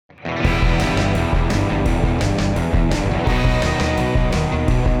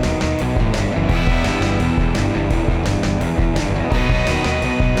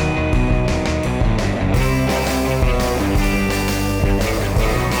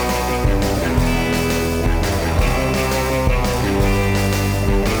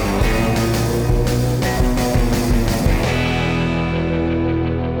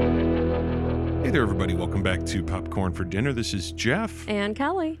to Popcorn for Dinner. This is Jeff. And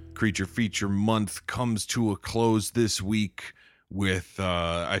Kelly. Creature Feature Month comes to a close this week with,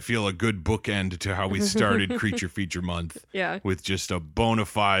 I feel, a good bookend to how we started Creature Feature Month. Yeah. With just a bona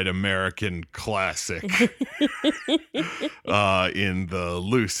fide American classic in the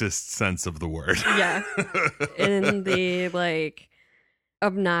loosest sense of the word. Yeah. In the,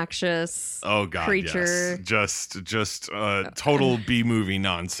 obnoxious creature. Yes. Just total B-movie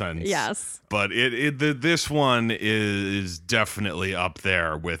nonsense. Yes. But this one is definitely up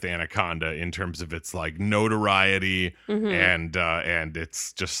there with Anaconda in terms of its notoriety and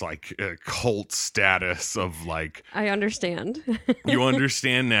it's just cult status of I understand. You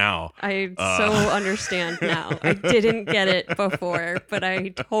understand now. I so understand now. I didn't get it before, but I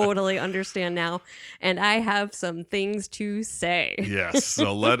totally understand now, and I have some things to say. Yes.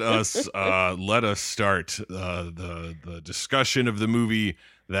 So let us start the discussion of the movie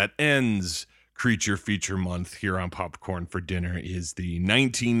that ends Creature Feature Month here on Popcorn for Dinner is the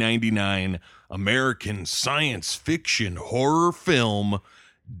 1999 American science fiction horror film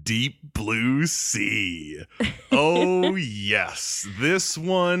Deep Blue Sea. Oh, yes. This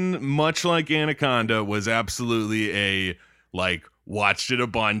one, much like Anaconda, was absolutely a, watched it a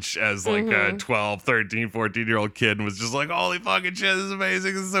bunch as, a 12, 13, 14-year-old kid and was just like, holy fucking shit, this is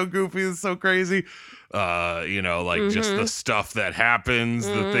amazing. This is so goofy. This is so crazy. Just the stuff that happens,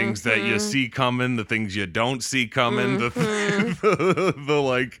 the things that you see coming, the things you don't see coming,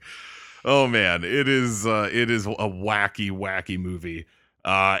 oh man, it is a wacky movie.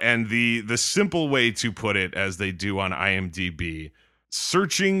 And the simple way to put it, as they do on IMDb,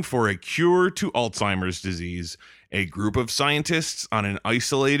 searching for a cure to Alzheimer's disease, a group of scientists on an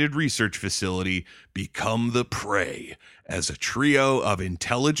isolated research facility become the prey as a trio of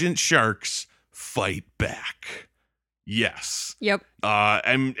intelligent sharks fight back. Yes. Yep.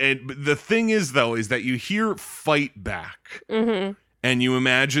 And the thing is, though, is that you hear fight back. Mm-hmm. And you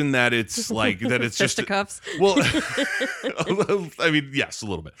imagine that it's that it's just fisticuffs. Well, I mean, yes, a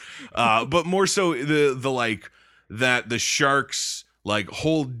little bit, but more so that the sharks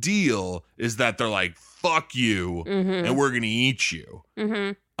whole deal is that they're fuck you and we're gonna eat you.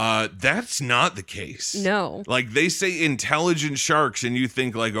 That's not the case. No. They say intelligent sharks and you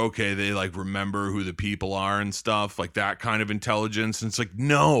think okay, they remember who the people are and stuff, that kind of intelligence, and it's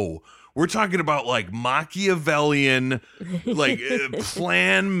no. We're talking about Machiavellian,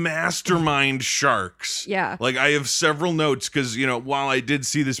 plan mastermind sharks. Yeah. I have several notes because, while I did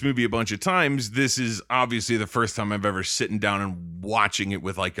see this movie a bunch of times, this is obviously the first time I've ever sitting down and watching it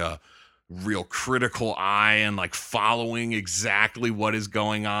with a real critical eye and following exactly what is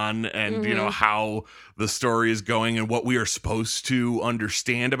going on and, how the story is going and what we are supposed to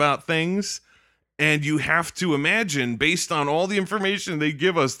understand about things. And you have to imagine, based on all the information they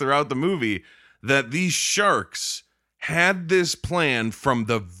give us throughout the movie, that these sharks had this plan from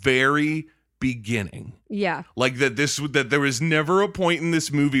the very beginning. Yeah. That there was never a point in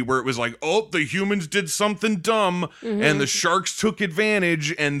this movie where it was oh, the humans did something dumb and the sharks took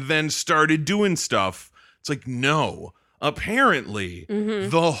advantage and then started doing stuff. It's no. Apparently,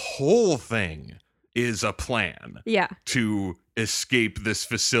 the whole thing is a plan. Yeah. To escape this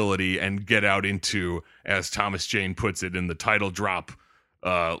facility and get out into, as Thomas Jane puts it in the title drop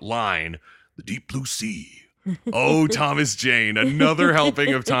line, the deep blue sea. Oh, Thomas Jane, another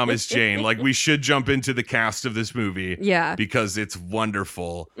helping of Thomas Jane. We should jump into the cast of this movie. Yeah. Because it's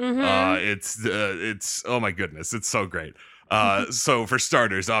wonderful. It's oh my goodness, it's so great. So for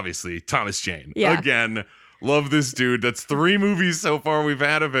starters, obviously, Thomas Jane. Yeah. Again, love this dude. That's 3 movies so far we've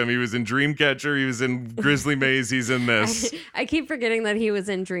had of him. He was in Dreamcatcher. He was in Grizzly Maze. He's in this. I keep forgetting that he was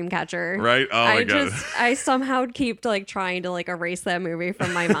in Dreamcatcher. Right? Oh my God. I somehow keep trying to erase that movie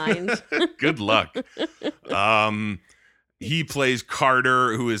from my mind. Good luck. He plays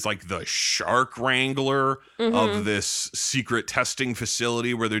Carter, who is the shark wrangler of this secret testing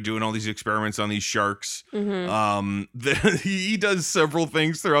facility where they're doing all these experiments on these sharks. He does several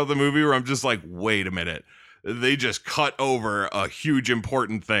things throughout the movie where I'm just wait a minute. They just cut over a huge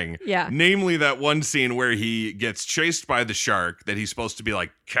important thing. Yeah. Namely that one scene where he gets chased by the shark that he's supposed to be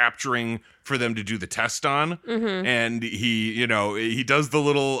capturing for them to do the test on. And he does the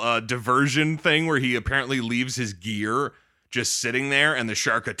little diversion thing where he apparently leaves his gear just sitting there and the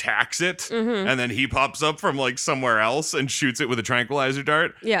shark attacks it. And then he pops up from somewhere else and shoots it with a tranquilizer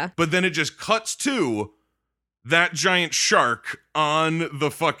dart. Yeah. But then it just cuts to that giant shark on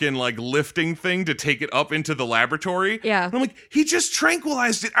the fucking lifting thing to take it up into the laboratory. Yeah. And I'm he just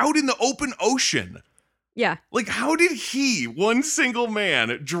tranquilized it out in the open ocean. Yeah. How did he, one single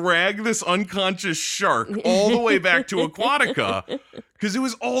man, drag this unconscious shark all the way back to Aquatica? because it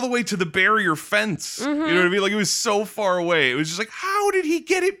was all the way to the barrier fence. You know what I mean? Like, it was so far away. It was just like, how did he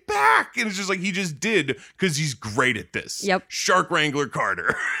get it back? And it's just like, he just did, because he's great at this. Yep. Shark Wrangler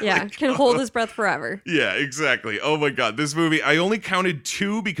Carter. Yeah, can hold his breath forever. Yeah, exactly. Oh my God. This movie, I only counted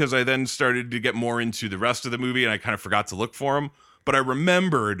 2 because I then started to get more into the rest of the movie and I kind of forgot to look for them. But I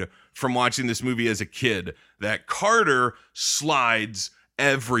remembered from watching this movie as a kid that Carter slides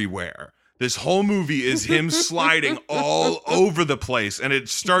everywhere. This whole movie is him sliding all over the place, and it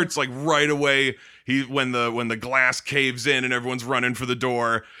starts like right away. When the glass caves in and everyone's running for the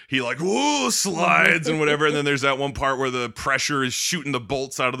door, he like whoa slides and whatever. And then there's that one part where the pressure is shooting the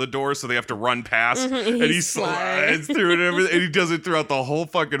bolts out of the door, so they have to run past, and he slides through it and everything. And he does it throughout the whole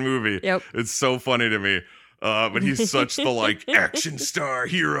fucking movie. Yep. It's so funny to me. But he's such the like action star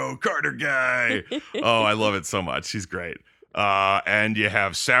hero Carter guy. Oh, I love it so much. He's great. And you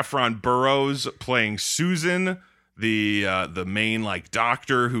have Saffron Burrows playing Susan, the main like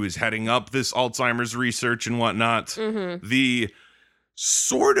doctor who is heading up this Alzheimer's research and whatnot. The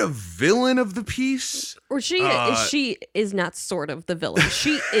sort of villain of the piece. Or she is not sort of the villain.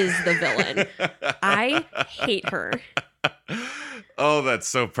 She is the villain. I hate her. Oh, that's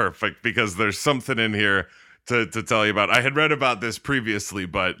so perfect, because there's something in here to tell you about. I had read about this previously,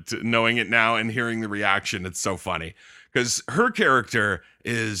 but knowing it now and hearing the reaction, it's so funny. Because her character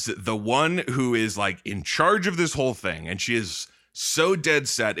is the one who is like in charge of this whole thing. And she is so dead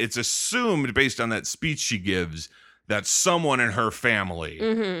set. It's assumed based on that speech she gives that someone in her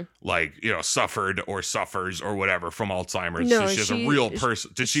family, like, you know, suffered or suffers or whatever from Alzheimer's. No, so she has a real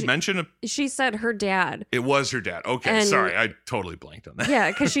person. Did she mention it? She said her dad. It was her dad. Okay, And- sorry. I totally blanked on that.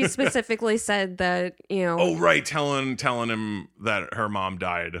 Yeah, because she specifically said that, you know. Oh, right. Telling him that her mom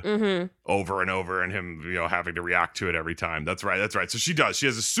died over and over, and him, you know, having to react to it every time. That's right. So she does. She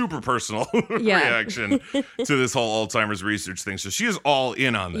has a super personal reaction to this whole Alzheimer's research thing. So she is all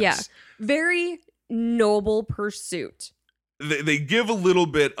in on this. Yeah. Very noble pursuit. They give a little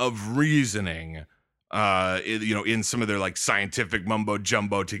bit of reasoning, in some of their like scientific mumbo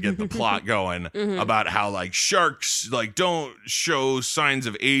jumbo to get the plot going about how like sharks like don't show signs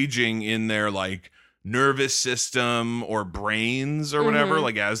of aging in their like nervous system or brains or whatever.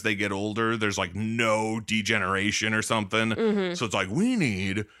 Like as they get older, there's like no degeneration or something. So it's like, we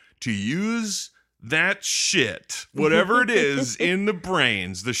need to use that shit, whatever it is in the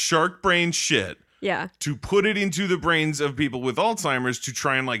brains, the shark brain shit. Yeah. To put it into the brains of people with Alzheimer's to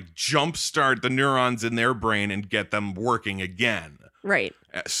try and like jumpstart the neurons in their brain and get them working again. Right.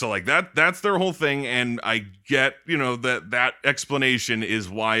 So like that's their whole thing. And I get, that explanation is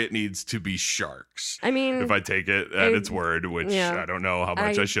why it needs to be sharks. I mean, if I take it at its word, which I don't know how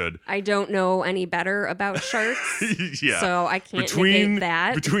much I should. I don't know any better about sharks. Yeah. So I can't negate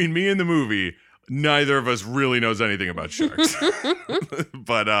that. Between me and the movie, neither of us really knows anything about sharks.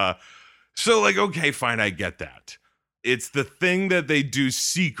 But, so like, okay, fine, I get that. It's the thing that they do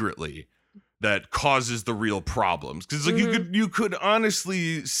secretly that causes the real problems. Because like you could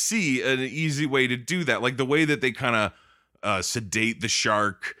honestly see an easy way to do that, like the way that they kind of sedate the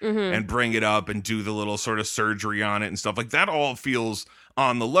shark and bring it up and do the little sort of surgery on it and stuff like that. All feels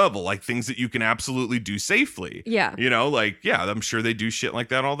on the level, like things that you can absolutely do safely. Yeah. I'm sure they do shit like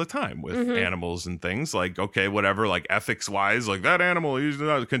that all the time with animals and things. Like, okay, whatever, like ethics wise, like that animal, he's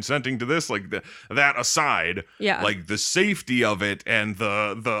not consenting to this, like that aside. Yeah. Like the safety of it and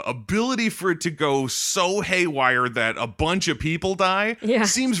the ability for it to go so haywire that a bunch of people die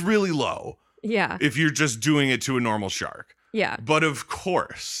seems really low. Yeah. If you're just doing it to a normal shark. Yeah. But of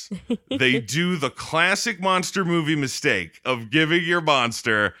course, they do the classic monster movie mistake of giving your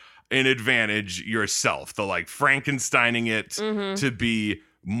monster an advantage yourself. The like Frankensteining it to be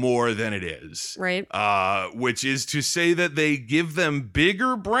more than it is. Right. Which is to say that they give them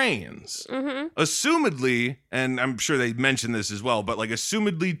bigger brains, assumedly, and I'm sure they mentioned this as well, but like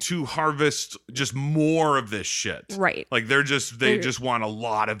assumedly to harvest just more of this shit. Right. Like they just want a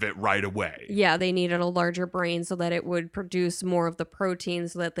lot of it right away. Yeah, they needed a larger brain so that it would produce more of the protein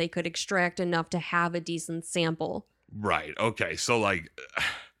so that they could extract enough to have a decent sample. Right. Okay. So like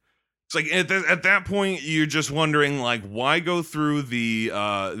it's like at that point you're just wondering like why go through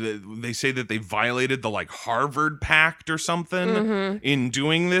they say that they violated the like Harvard Pact or something in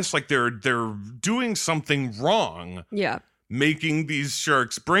doing this, like they're doing something wrong. Yeah. Making these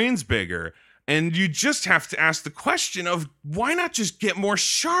sharks' brains bigger. And you just have to ask the question of why not just get more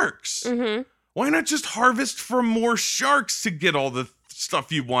sharks? Why not just harvest for more sharks to get all the stuff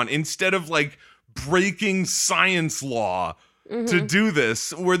you want instead of like breaking science law to do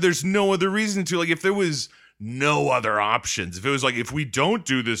this where there's no other reason to? Like if there was no other options, if it was like, if we don't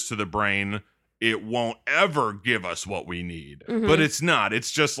do this to the brain, it won't ever give us what we need. Mhm. But it's not.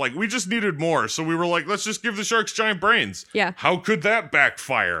 It's just like, we just needed more. So we were like, let's just give the sharks giant brains. Yeah. How could that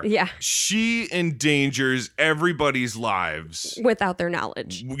backfire? Yeah. She endangers everybody's lives. Without their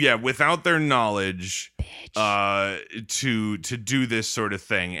knowledge. Yeah, without their knowledge, to do this sort of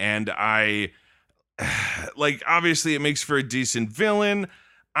thing. And I, like, obviously it makes for a decent villain.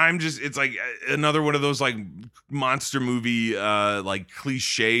 It's like another one of those like monster movie like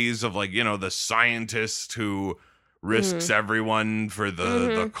cliches of like, you know, the scientist who risks everyone for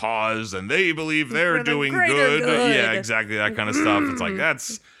the cause, and they believe they're For the doing greater good. Yeah, exactly, that kind of stuff. It's like,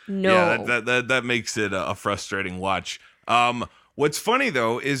 that's No. that makes it a frustrating watch. What's funny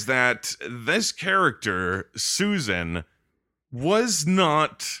though is that this character, Susan, was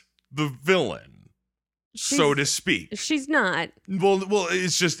not the villain, so to speak. She's not. Well,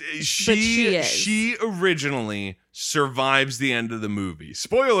 it's just she is. she originally survives the end of the movie.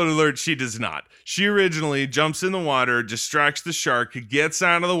 Spoiler alert, she does not. She originally jumps in the water, distracts the shark, gets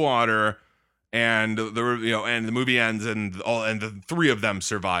out of the water, and the movie ends, and the three of them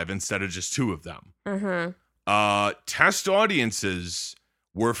survive instead of just two of them. Test audiences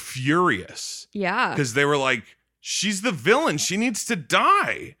were furious Yeah. because they were like, she's the villain, she needs to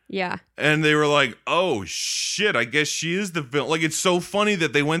die. Yeah. And they were like, oh shit, I guess she is the villain. Like, it's so funny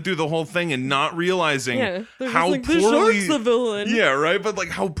that they went through the whole thing and not realizing how like, poorly, the shark's the villain. yeah, right, but like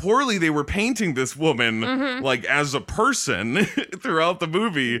how poorly they were painting this woman, like as a person throughout the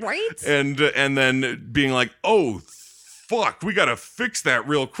movie, Right? and then being like, oh fuck, we gotta fix that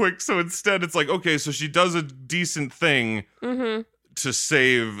real quick. So instead, it's like, okay, so she does a decent thing to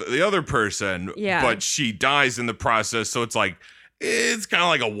save the other person, Yeah. but she dies in the process. So it's like, it's kind of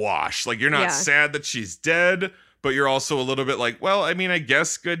like a wash. Like, you're not sad that she's dead, but you're also a little bit like, well, I mean, I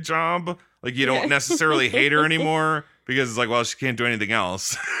guess good job. Like, you don't necessarily hate her anymore because it's like, well, she can't do anything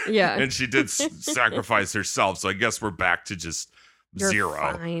else. Yeah. And she did sacrifice herself. So I guess we're back to just You're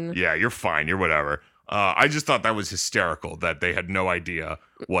zero. fine. Yeah, you're fine. You're whatever. I just thought that was hysterical that they had no idea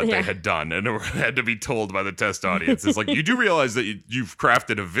what they had done and had to be told by the test audience. It's like, you do realize that you've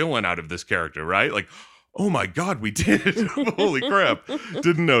crafted a villain out of this character, right? Like, oh my God, we did. Holy crap.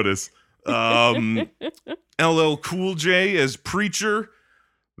 Didn't notice. LL Cool J as Preacher,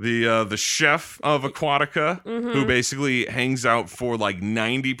 the chef of Aquatica, who basically hangs out for like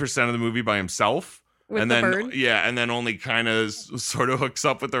 90% of the movie by himself. With and the then bird? Yeah, and then only kind of sort of hooks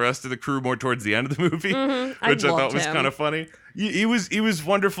up with the rest of the crew more towards the end of the movie, I which I thought loved was him. kind of funny. He was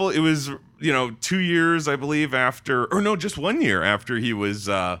wonderful. It was 2 years, I believe, after, or no, just 1 year after he was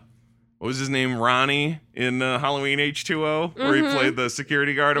what was his name, Ronnie in Halloween H2O, where he played the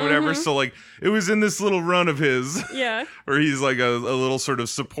security guard or whatever. So like, it was in this little run of his Yeah. where he's like a little sort of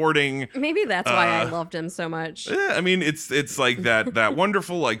supporting. Maybe that's why I loved him so much. Yeah, I mean, it's like that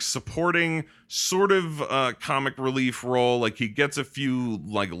wonderful, like, supporting sort of comic relief role. Like, he gets a few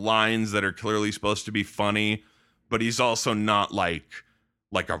like lines that are clearly supposed to be funny, but he's also not like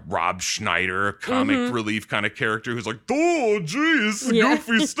a Rob Schneider comic relief kind of character who's like, oh geez, Yeah.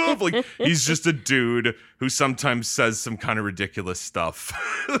 goofy stuff. Like, he's just a dude who sometimes says some kind of ridiculous stuff.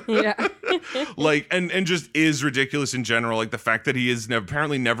 Yeah. Like, and just is ridiculous in general. Like, the fact that he is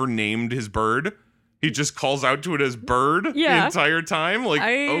apparently never named his bird. He just calls out to it as bird the Yeah. entire time. Like,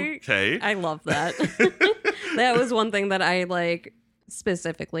 okay. I love that. That was one thing that I like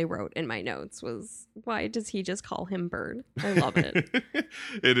specifically wrote in my notes was, why does he just call him Bird? I love it.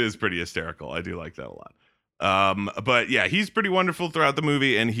 It is pretty hysterical. I do like that a lot. But yeah, he's pretty wonderful throughout the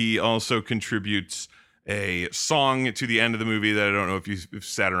movie, and he also contributes a song to the end of the movie that I don't know if you've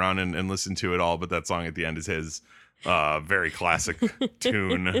sat around and listened to at all, but that song at the end is his very classic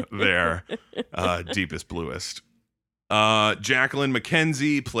tune there, Deepest Bluest. Jacqueline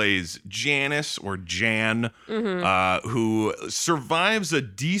McKenzie plays Janice, or Jan, who survives a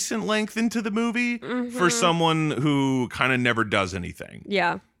decent length into the movie for someone who kind of never does anything.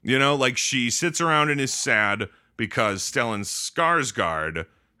 Yeah. You know, like, she sits around and is sad because Stellan Skarsgård,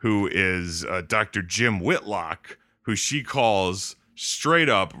 who is Dr. Jim Whitlock, who she calls straight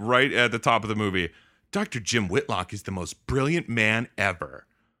up right at the top of the movie, Dr. Jim Whitlock is the most brilliant man ever.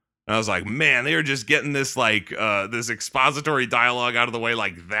 And I was like, man, they are just getting this like this expository dialogue out of the way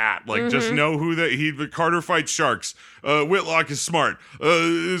like that. Like, just know who Carter fights sharks. Whitlock is smart.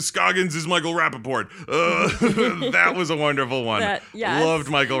 Scoggins is Michael Rappaport. That was a wonderful one. Yes. Loved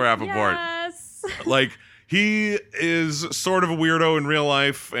Michael Rappaport. Yes. Like, he is sort of a weirdo in real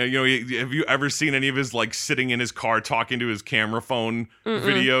life. Have you ever seen any of his like sitting in his car talking to his camera phone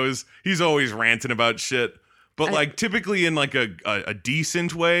videos? He's always ranting about shit. but like typically in like a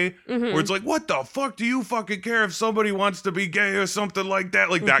decent way, where it's like, what the fuck do you fucking care if somebody wants to be gay or something like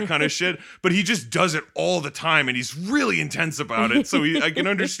that kind of shit. But he just does it all the time, and he's really intense about it. So I can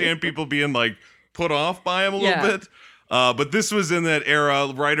understand people being like put off by him a little bit. But this was in that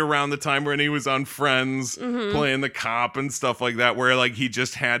era, right around the time when he was on Friends, playing the cop and stuff like that, where like he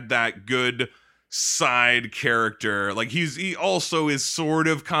just had that good side character. Like he also is sort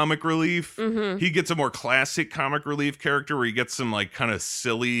of comic relief. He gets a more classic comic relief character where he gets some like kind of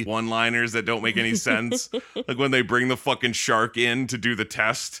silly one-liners that don't make any sense. Like when they bring the fucking shark in to do the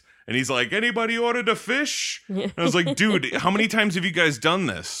test, and he's like, anybody ordered a fish? And I was like, dude, how many times have you guys done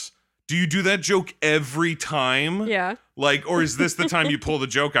this? Do you do that joke every time? Yeah. Like, or is this the time you pull the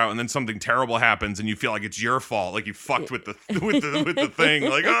joke out and then something terrible happens and you feel like it's your fault, like you fucked with the with the thing,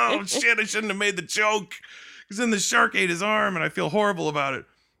 like, oh shit, I shouldn't have made the joke because then the shark ate his arm and I feel horrible about it.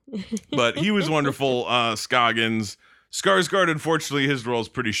 But he was wonderful, Scoggins. Skarsgård, unfortunately, his role's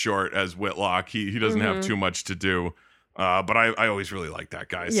pretty short as Whitlock. He doesn't have too much to do. But I always really liked that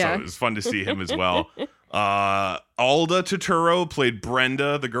guy, so it was fun to see him as well. Alda Turturro played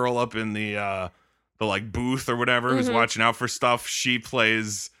Brenda, the girl up in the like booth or whatever who's watching out for stuff.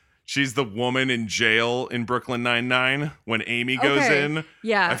 She's the woman in jail in Brooklyn Nine-Nine when Amy goes in.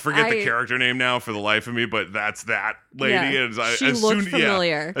 Yeah. I forget the character name now for the life of me, but that's that lady. Yeah. And She looked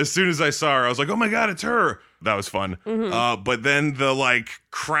familiar. As soon as I saw her, I was like, oh my God, it's her. That was fun. But then the like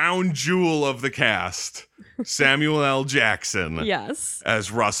crown jewel of the cast, Samuel L. Jackson. Yes.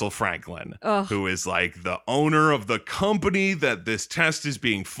 As Russell Franklin, Ugh. who is like the owner of the company that this test is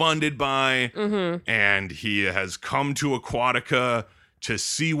being funded by. And he has come to Aquatica to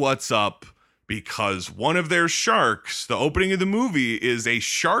see what's up because one of their sharks, the opening of the movie is a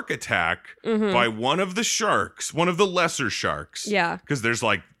shark attack by one of the sharks, one of the lesser sharks. Yeah. Because there's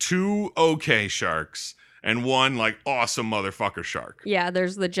like 2 okay sharks and one like awesome motherfucker shark. Yeah,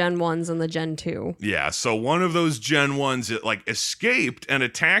 there's the Gen 1s and the Gen 2. Yeah, so one of those Gen 1s like escaped and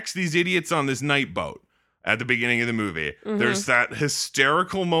attacks these idiots on this night boat at the beginning of the movie. There's that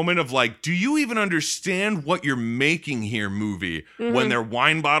hysterical moment of like, do you even understand what you're making here, movie? When their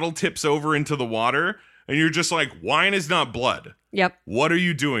wine bottle tips over into the water and you're just like, wine is not blood. Yep. What are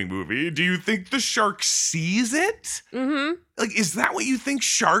you doing, movie? Do you think the shark sees it? Like, is that what you think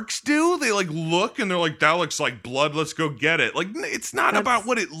sharks do? They like look and they're like, that looks like blood. Let's go get it. Like, it's not about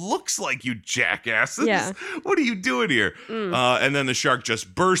what it looks like, you jackasses. Yeah. What are you doing here? And then the shark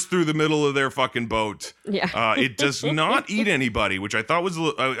just bursts through the middle of their fucking boat. Yeah. It does not eat anybody, which I thought was,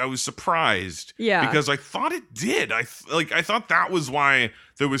 I was surprised. Yeah. Because I thought it did. I thought that was why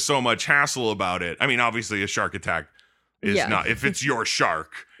there was so much hassle about it. I mean, obviously a shark attack is not, if it's your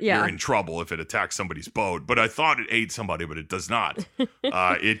shark, you're in trouble if it attacks somebody's boat. But I thought it ate somebody, but it does not.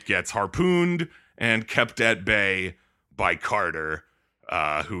 It gets harpooned and kept at bay by Carter,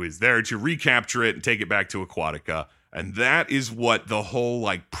 who is there to recapture it and take it back to Aquatica. And that is what the whole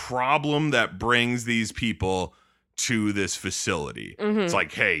like problem that brings these people to this facility. It's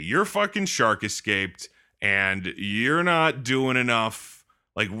like, hey, your fucking shark escaped and you're not doing enough.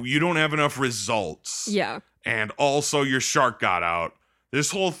 Like, you don't have enough results. Yeah. And also your shark got out. This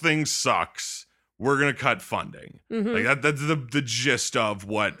whole thing sucks. We're gonna cut funding. Like that's the gist of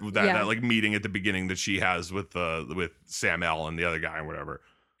what that like meeting at the beginning that she has with Sam L and the other guy and whatever.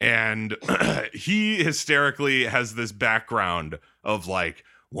 And he hysterically has this background of like,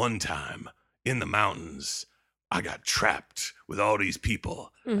 one time in the mountains, I got trapped with all these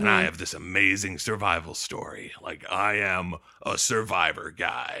people and I have this amazing survival story. Like, I am a survivor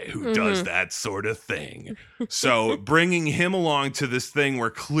guy who does that sort of thing. So bringing him along to this thing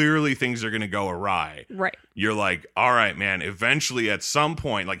where clearly things are going to go awry. Right. You're like, all right, man, eventually at some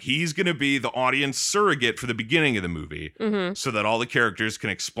point, like, he's going to be the audience surrogate for the beginning of the movie so that all the characters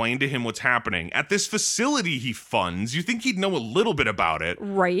can explain to him what's happening. At this facility he funds, you think he'd know a little bit about it.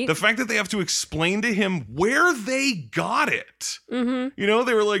 Right. The fact that they have to explain to him where they got it. You know,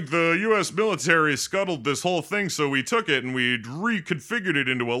 they were like, the U.S. military scuttled this whole thing, so we took it and we reconfigured it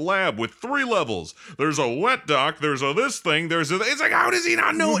into a lab with 3 levels. There's a wet dock, there's a this thing, there's a... It's like, how does he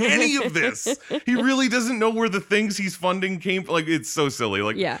not know any of this? He really doesn't know where the things he's funding came from. Like, it's so silly.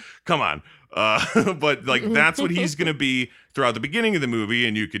 Like, come on. But like, that's what he's going to be throughout the beginning of the movie.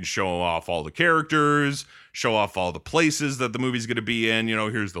 And you can show off all the characters, show off all the places that the movie's going to be in. You know,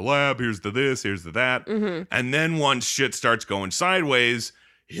 here's the lab, here's the this, here's the that. And then once shit starts going sideways,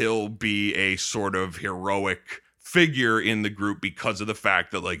 he'll be a sort of heroic figure in the group because of the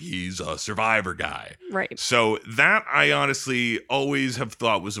fact that like he's a survivor guy. Right. So that I honestly always have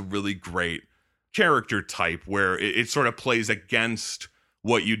thought was a really great character type where it sort of plays against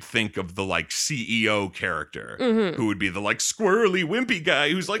what you'd think of the like CEO character, Mhm. who would be the like squirrely, wimpy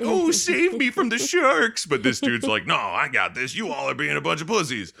guy who's like, "Oh, save me from the sharks!" But this dude's like, "No, I got this. You all are being a bunch of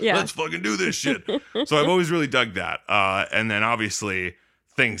pussies. Yeah. Let's fucking do this shit." So I've always really dug that. And then obviously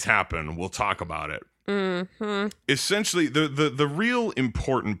things happen. We'll talk about it. Mm-hmm. Essentially, the real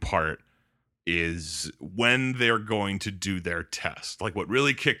important part is when they're going to do their test. Like what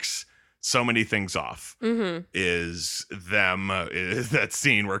really kicks so many things off Mm-hmm. is that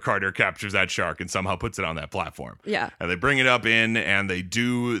scene where Carter captures that shark and somehow puts it on that platform. Yeah. And they bring it up in and they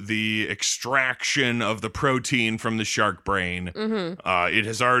do the extraction of the protein from the shark brain. Mm-hmm. It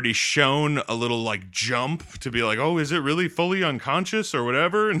has already shown a little like jump to be like, oh, is it really fully unconscious or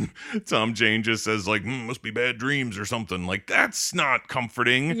whatever? And Tom Jane just says like, must be bad dreams or something. Like, that's not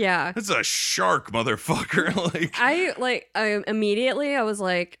comforting. Yeah. That's a shark, motherfucker. Like, I immediately I was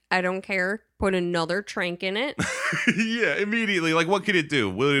like, I don't care. Put another trank in it. yeah, immediately. Like, what could it do?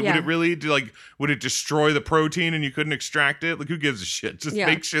 Would Yeah. it really do? Like, would it destroy the protein and you couldn't extract it? Like, who gives a shit? Just Yeah.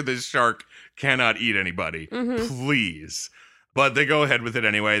 make sure this shark cannot eat anybody, Mhm. please. But they go ahead with it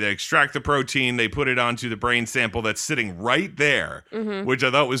anyway. They extract the protein. They put it onto the brain sample that's sitting right there, Mhm. which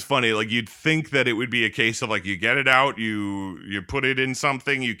I thought was funny. Like, you'd think that it would be a case of like, you get it out, you put it in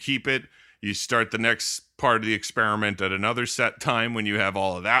something, you keep it, you start the next part of the experiment at another set time when you have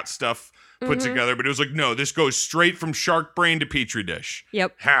all of that stuff put Mhm. together. But it was like, no, this goes straight from shark brain to petri dish.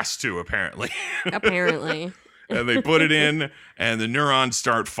 Yep. Has to, apparently. Apparently. And they put it in, and the neurons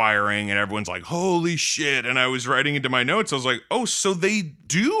start firing, and everyone's like, holy shit. And I was writing into my notes, I was like, oh, so they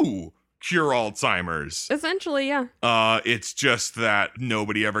do cure Alzheimer's. Essentially, yeah. It's just that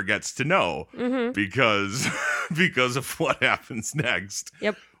nobody ever gets to know Mm-hmm. because of what happens next.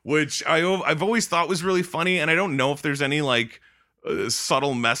 Yep. Which I've always thought was really funny, and I don't know if there's any like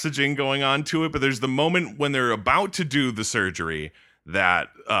subtle messaging going on to it, but there's the moment when they're about to do the surgery that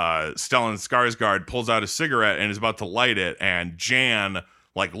Stellan Skarsgård pulls out a cigarette and is about to light it, and Jan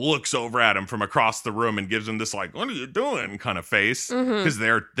like looks over at him from across the room and gives him this like, what are you doing kind of face, because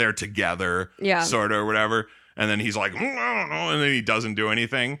they're together, Yeah. sort of, or whatever. And then he's like, I don't know, and then he doesn't do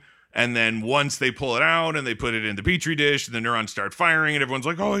anything. And then once they pull it out and they put it in the petri dish, the neurons start firing, and everyone's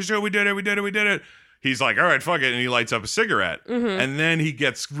like, oh shit, we did it. He's like, all right, fuck it, and he lights up a cigarette. And then he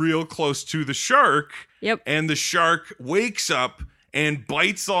gets real close to the shark, Yep. and the shark wakes up and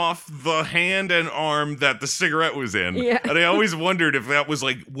bites off the hand and arm that the cigarette was in. Yeah. And I always wondered if that was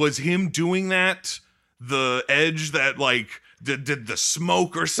like, was him doing that the edge that like did the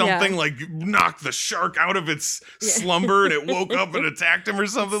smoke or something like knock the shark out of its slumber and it woke up and attacked him or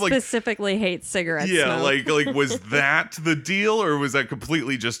something? Like, Specifically hates cigarettes. yeah, smoke. like was that the deal, or was that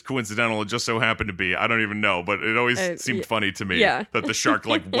completely just coincidental? It just so happened to be. I don't even know, but it always seemed funny to me yeah. that the shark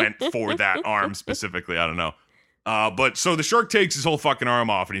like went for that arm specifically. I don't know. But so the shark takes his whole fucking arm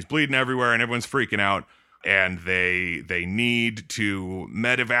off and he's bleeding everywhere and everyone's freaking out. And they need to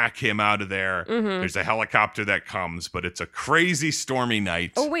medevac him out of there. There's a helicopter that comes, but it's a crazy stormy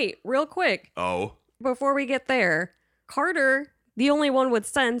night. Oh, wait, real quick. Oh. Before we get there, Carter, the only one with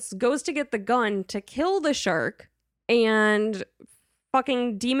sense, goes to get the gun to kill the shark, and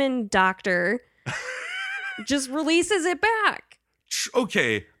fucking demon doctor just releases it back.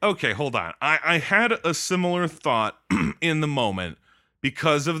 Okay, hold on. I had a similar thought in the moment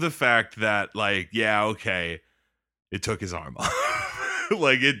because of the fact that, like, yeah, okay, it took his arm off.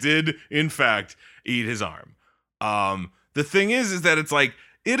 Like, it did, in fact, eat his arm. The thing is that it's like,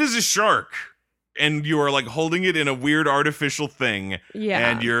 it is a shark, and you are, like, holding it in a weird artificial thing. Yeah.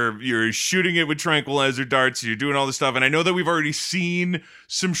 And you're shooting it with tranquilizer darts, you're doing all this stuff. And I know that we've already seen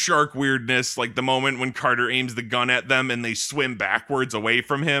some shark weirdness, like the moment when Carter aims the gun at them and they swim backwards away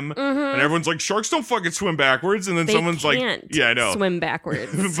from him. And everyone's like, sharks don't fucking swim backwards. And then They someone's like, can't yeah, I know. swim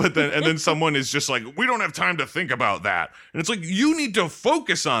backwards. But then someone is just like, we don't have time to think about that. And it's like, you need to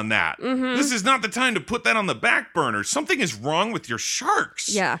focus on that. This is not the time to put that on the back burner. Something is wrong with your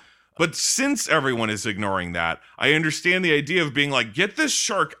sharks. Yeah. But since everyone is ignoring that, I understand the idea of being like, get this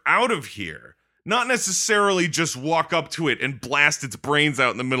shark out of here. Not necessarily just walk up to it and blast its brains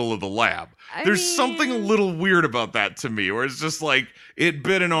out in the middle of the lab. There's something a little weird about that to me, where it's just like, it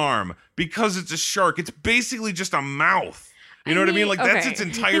bit an arm. Because it's a shark, it's basically just a mouth. You know what I mean? Like, that's its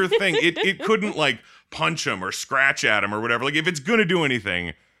entire thing. It couldn't, like, punch him or scratch at him or whatever. Like, if it's gonna do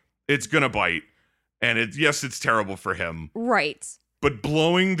anything, it's gonna bite. And yes, it's terrible for him. Right. But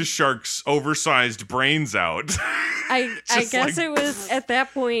blowing the shark's oversized brains out. I Just guess like- it was at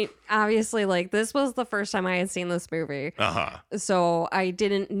that point, obviously, like, this was the first time I had seen this movie. So I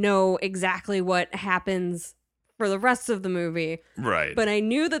didn't know exactly what happens for the rest of the movie. Right. But I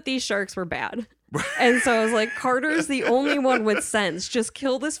knew that these sharks were bad. And so I was like, Carter's the only one with sense. Just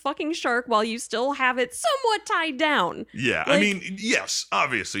kill this fucking shark while you still have it somewhat tied down. Yeah, I mean, yes,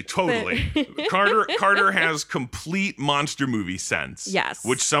 obviously, totally. Carter has complete monster movie sense. Yes.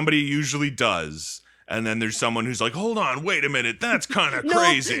 Which somebody usually does. And then there's someone who's like, hold on, wait a minute, that's kind of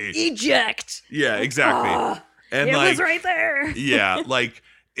crazy. Eject. Yeah, exactly. And it like, was right there. Yeah, like,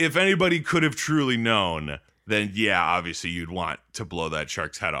 if anybody could have truly known, then yeah, obviously you'd want to blow that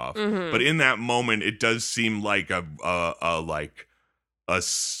shark's head off. Mm-hmm. But in that moment, it does seem like a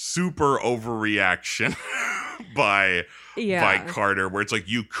super overreaction by Carter, where it's like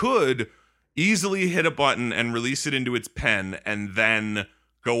you could easily hit a button and release it into its pen and then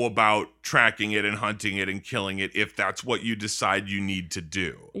go about tracking it and hunting it and killing it if that's what you decide you need to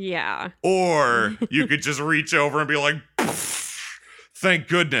do. Yeah. Or you could just reach over and be like, thank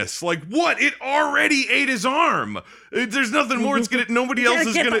goodness. Like, what? It already ate his arm. There's nothing more. It's gonna. Nobody else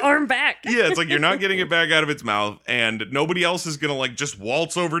is gonna get the arm back. Yeah, it's like you're not getting it back out of its mouth, and nobody else is gonna like just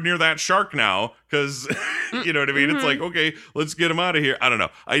waltz over near that shark now, because you know what I mean. It's like, okay, let's get him out of here. I don't know.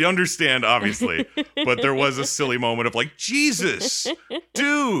 I understand, obviously, but there was a silly moment of like, Jesus,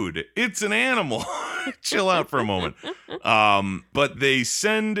 dude, it's an animal. Chill out for a moment. But they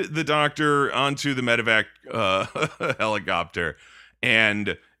send the doctor onto the medevac helicopter.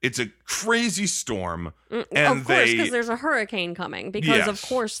 And it's a crazy storm. And of course, because there's a hurricane coming. Because of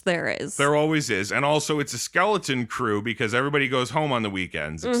course there is. There always is. And also it's a skeleton crew because everybody goes home on the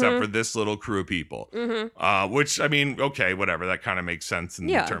weekends except for this little crew of people. Which, I mean, okay, whatever. That kind of makes sense in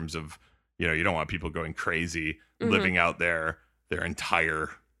terms of, you know, you don't want people going crazy, living out their entire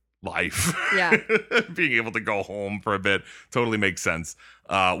life. Yeah. Being able to go home for a bit totally makes sense.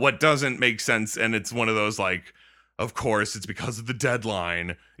 What doesn't make sense, and it's one of those like, of course, it's because of the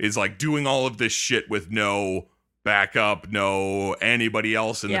deadline, is like doing all of this shit with no backup, no anybody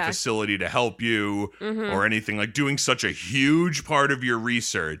else in the facility to help you or anything. Like doing such a huge part of your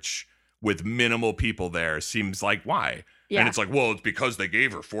research with minimal people there seems like why? Yeah. And it's like, well, it's because they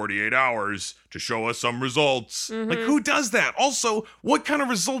gave her 48 hours to show us some results. Like, who does that? Also, what kind of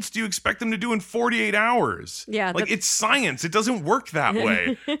results do you expect them to do in 48 hours? Yeah. Like, it's science. It doesn't work that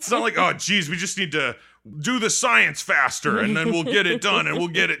way. It's not like, oh, geez, we just need to do the science faster and then we'll get it done and we'll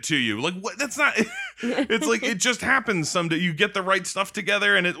get it to you. Like, what? That's not, it's like, it just happens someday. You get the right stuff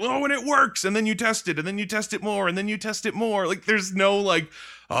together and it works. And then you test it and then you test it more and then you test it more. Like, there's no like,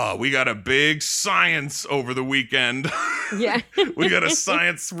 oh, we got a big science over the weekend. Yeah. We got to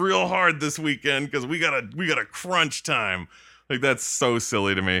science real hard this weekend because we got a crunch time. Like, that's so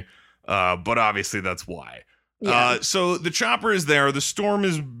silly to me. But obviously that's why. Yeah. So the chopper is there. The storm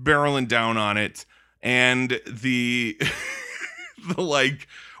is barreling down on it. And the like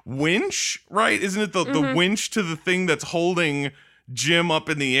winch, right? Isn't it the winch to the thing that's holding Jim up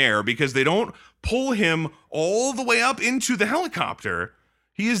in the air? Because they don't pull him all the way up into the helicopter.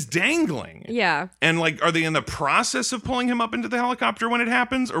 He is dangling. Yeah. And like, are they in the process of pulling him up into the helicopter when it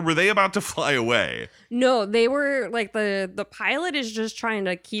happens? Or were they about to fly away? No, they were like the pilot is just trying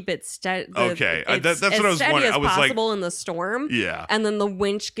to keep it steady. Okay. That's what I was steady wondering. as I was possible like, in the storm. Yeah. And then the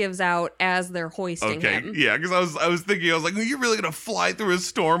winch gives out as they're hoisting him. Yeah, because I was thinking, I was like, are you really gonna fly through a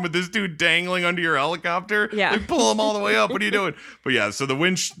storm with this dude dangling under your helicopter? Yeah. Like, pull him all the way up. What are you doing? But yeah, so the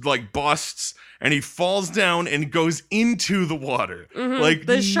winch like busts and he falls down and goes into the water. Like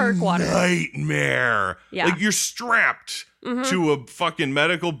the shark water. Nightmare. Yeah. Like you're strapped to a fucking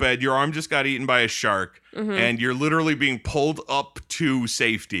medical bed. Your arm just got eaten by a shark. And you're literally being pulled up to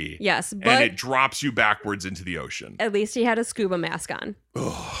safety. Yes, but and it drops you backwards into the ocean. At least he had a scuba mask on.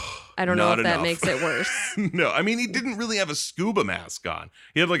 I don't know if that makes it worse. No, I mean, he didn't really have a scuba mask on.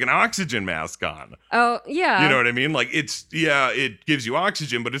 He had like an oxygen mask on. Oh, yeah. You know what I mean? Like it gives you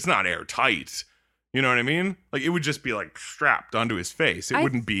oxygen, but it's not airtight. You know what I mean? Like it would just be like strapped onto his face. It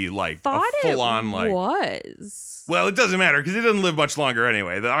wouldn't be like a full on like. Was. Well, it doesn't matter because he doesn't live much longer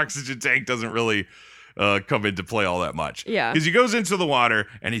anyway. The oxygen tank doesn't really come into play all that much. Yeah. Because he goes into the water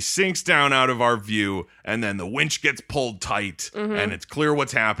and he sinks down out of our view, and then the winch gets pulled tight and it's clear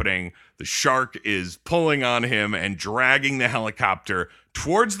what's happening. The shark is pulling on him and dragging the helicopter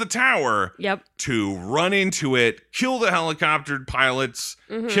towards the tower to run into it, kill the helicopter pilots,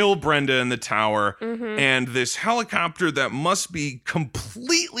 kill Brenda in the tower, and this helicopter that must be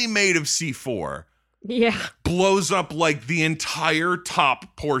completely made of C4 blows up like the entire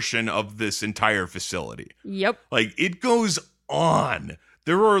top portion of this entire facility. Yep. Like it goes on.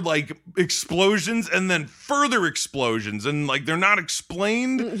 There are like explosions and then further explosions, and like they're not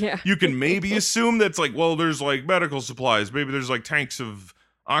explained. Yeah. You can maybe assume that's like, well, there's like medical supplies. Maybe there's like tanks of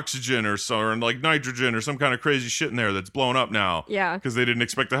oxygen or like nitrogen or some kind of crazy shit in there that's blown up now. Yeah. Because they didn't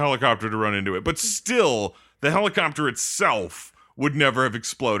expect the helicopter to run into it. But still, the helicopter itself would never have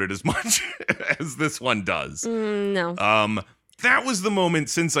exploded as much as this one does. No. That was the moment,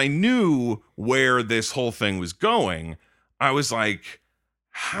 since I knew where this whole thing was going, I was like,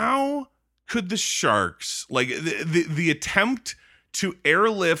 how could the sharks, like the attempt to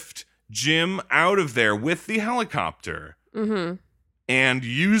airlift Jim out of there with the helicopter and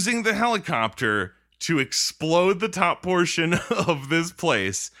using the helicopter to explode the top portion of this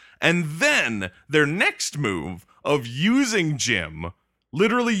place, and then their next move of using Jim,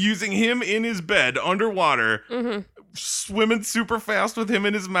 literally using him in his bed underwater, swimming super fast with him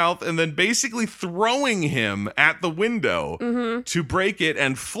in his mouth, and then basically throwing him at the window to break it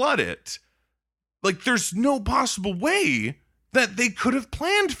and flood it. Like, there's no possible way that they could have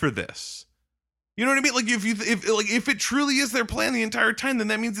planned for this. You know what I mean? Like, if it truly is their plan the entire time, then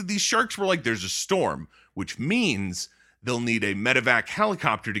that means that these sharks were like, there's a storm, which means they'll need a medevac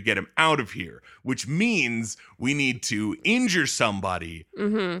helicopter to get him out of here, which means we need to injure somebody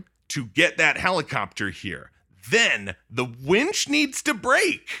to get that helicopter here. Then the winch needs to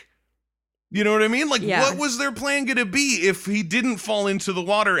break. You know what I mean? Like, what was their plan going to be if he didn't fall into the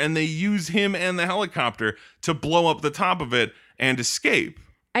water and they use him and the helicopter to blow up the top of it and escape?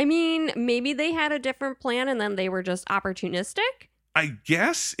 I mean, maybe they had a different plan and then they were just opportunistic. I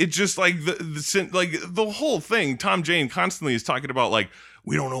guess it's just like the whole thing. Tom Jane constantly is talking about, like,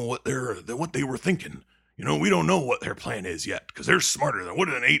 we don't know what they were thinking. You know, we don't know what their plan is yet because they're smarter than what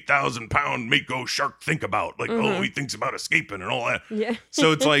did an 8,000-pound mako shark think about? Like, oh, he thinks about escaping and all that. Yeah.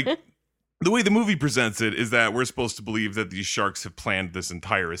 So it's like the way the movie presents it is that we're supposed to believe that these sharks have planned this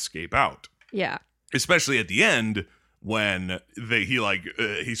entire escape out. Yeah. Especially at the end when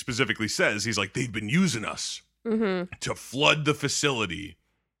he specifically says, he's like, they've been using us to flood the facility,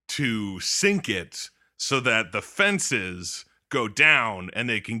 to sink it so that the fences go down and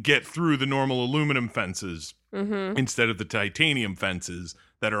they can get through the normal aluminum fences instead of the titanium fences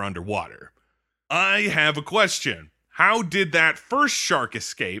that are underwater. I have a question. How did that first shark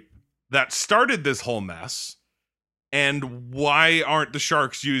escape that started this whole mess? And why aren't the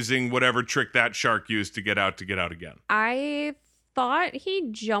sharks using whatever trick that shark used to get out again? I thought he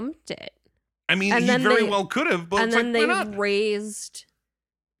jumped it. I mean, he very well could have, but and it's then like, they why not? raised.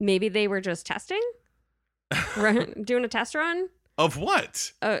 Maybe they were just testing, doing a test run. Of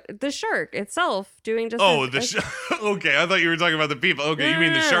what? The shark itself doing just. Okay, I thought you were talking about the people. Okay, you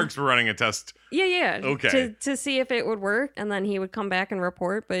mean the sharks were running a test? Yeah. Okay. To see if it would work, and then he would come back and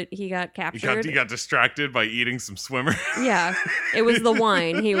report, but he got captured. He got distracted by eating some swimmer. Yeah, it was the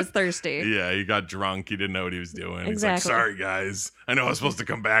wine. He was thirsty. Yeah, he got drunk. He didn't know what he was doing. Exactly. He's like, sorry, guys. I know I was supposed to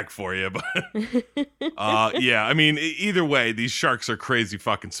come back for you, but... yeah, I mean, either way, these sharks are crazy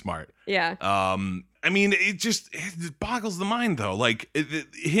fucking smart. Yeah. I mean, it boggles the mind, though. Like,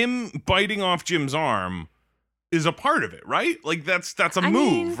 him biting off Jim's arm is a part of it, right? Like, that's a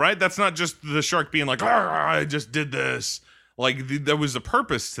move, right? That's not just the shark being like, I just did this. Like, there was a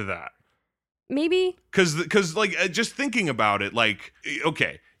purpose to that. Maybe. Because like, just thinking about it, like,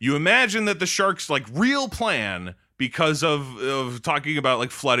 okay, you imagine that the shark's, like, real plan, because of talking about,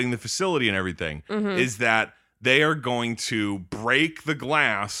 like, flooding the facility and everything, is that they are going to break the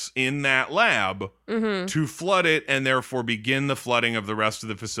glass in that lab to flood it and therefore begin the flooding of the rest of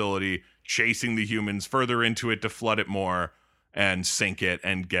the facility, chasing the humans further into it to flood it more and sink it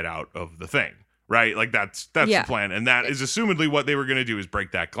and get out of the thing, right? Like, that's the plan. And that is assumedly what they were going to do, is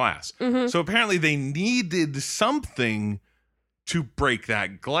break that glass. So apparently they needed something to break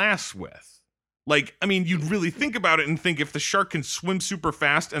that glass with. Like, I mean, you'd really think about it and think, if the shark can swim super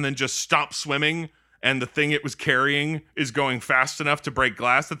fast and then just stop swimming, and the thing it was carrying is going fast enough to break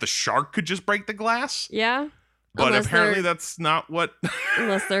glass, that the shark could just break the glass. Yeah. But apparently that's not what...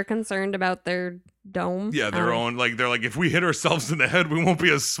 unless they're concerned about their dome. Yeah, their own... Like, they're like, if we hit ourselves in the head, we won't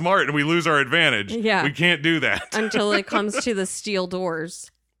be as smart and we lose our advantage. Yeah. We can't do that. Until it comes to the steel doors.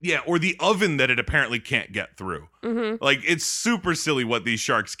 Yeah, or the oven that it apparently can't get through. Like, it's super silly what these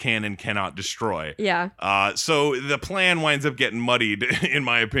sharks can and cannot destroy. Yeah. So the plan winds up getting muddied, in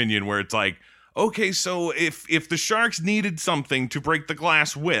my opinion, where it's like, okay, so if the sharks needed something to break the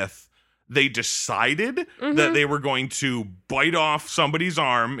glass with, they decided that they were going to bite off somebody's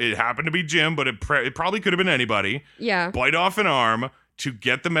arm. It happened to be Jim, but it probably could have been anybody. Yeah. Bite off an arm to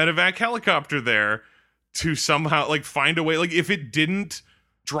get the medevac helicopter there to somehow, like, find a way. Like, if it didn't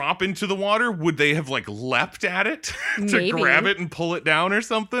drop into the water, would they have, like, leapt at it to grab it and pull it down or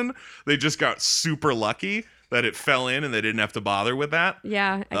something? They just got super lucky. that it fell in and they didn't have to bother with that.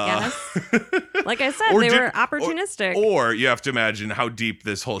 Yeah, I guess. Like I said, Or they did- were opportunistic. Or you have to imagine how deep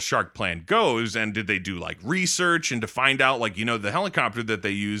this whole shark plan goes, and did they do like research and to find out, like, the helicopter that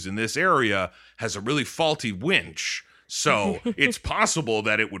they use in this area has a really faulty winch. So it's possible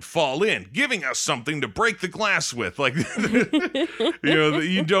that it would fall in, giving us something to break the glass with. Like,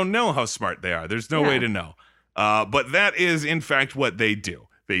 you don't know how smart they are. There's no way to know. But that is, in fact, what they do.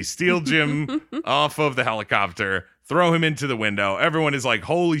 They steal Jim off of the helicopter, throw him into the window. Everyone is like,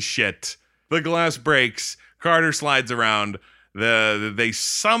 holy shit. The glass breaks. Carter slides around. They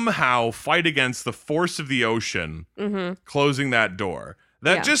somehow fight against the force of the ocean, closing that door.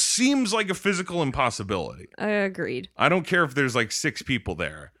 That just seems like a physical impossibility. Agreed. I don't care if there's like 6 people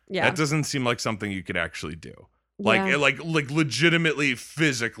there. Yeah. That doesn't seem like something you could actually do. Like legitimately,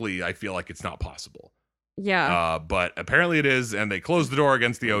 physically, I feel like it's not possible. Yeah. But apparently it is, and they close the door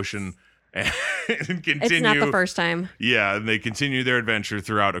against the ocean and continue. It's not the first time. Yeah, and they continue their adventure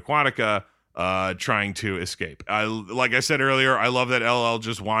throughout Aquatica, trying to escape. Like I said earlier, I love that LL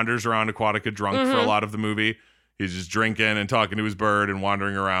just wanders around Aquatica drunk for a lot of the movie. He's just drinking and talking to his bird and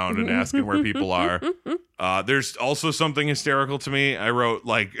wandering around and asking where people are. There's also something hysterical to me. I wrote,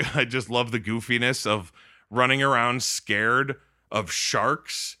 I just love the goofiness of running around scared of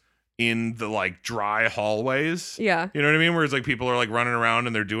sharks in the dry hallways. Yeah. You know what I mean? Where it's people are running around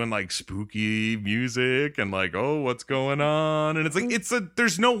and they're doing spooky music and oh, what's going on? And it's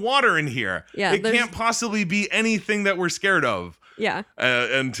there's no water in here. Yeah. It can't possibly be anything that we're scared of. Yeah.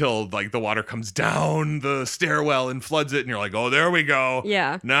 Until the water comes down the stairwell and floods it, and you're like, oh, there we go.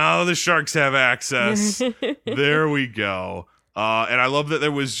 Yeah. Now the sharks have access. There we go. And I love that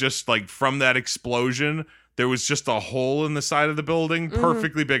there was just from that explosion, there was just a hole in the side of the building,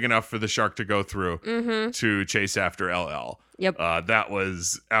 perfectly big enough for the shark to go through to chase after LL. Yep. That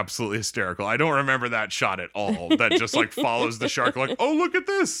was absolutely hysterical. I don't remember that shot at all. That just follows the shark oh, look at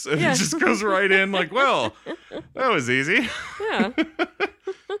this. And it just goes right in well, that was easy. Yeah.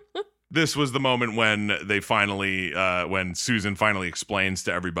 This was the moment when they finally, when Susan finally explains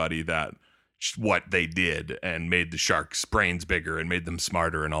to everybody that what they did and made the sharks' brains bigger and made them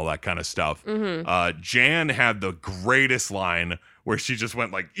smarter and all that kind of stuff. Jan had the greatest line where she just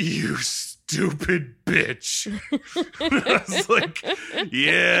went you stupid bitch. I was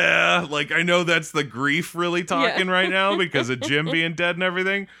yeah, I know that's the grief really talking right now because of Jim being dead and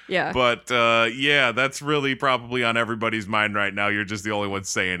everything. Yeah. But yeah, that's really probably on everybody's mind right now. You're just the only one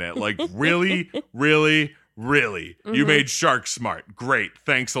saying it. Really, really, really? You made sharks smart. Great.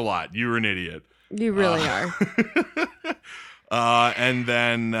 Thanks a lot. You were an idiot. You really are. And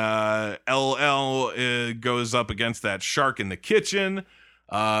then LL goes up against that shark in the kitchen.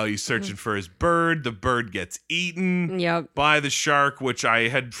 He's searching for his bird. The bird gets eaten by the shark, which I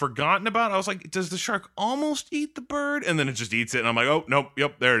had forgotten about. I was like, does the shark almost eat the bird? And then it just eats it. And I'm like, oh, nope.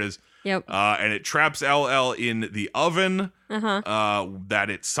 Yep, there it is. Yep. And it traps LL in the oven that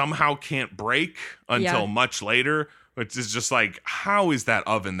it somehow can't break until much later, which is just how is that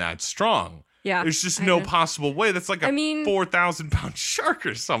oven that strong? Yeah. There's just no possible way. That's a 4,000-pound shark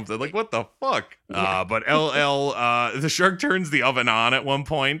or something. What the fuck? Yeah. But LL, the shark turns the oven on at one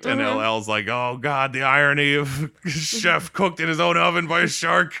point, and LL's oh God, the irony of chef cooked in his own oven by a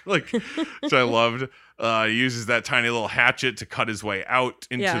shark. Which I loved. He uses that tiny little hatchet to cut his way out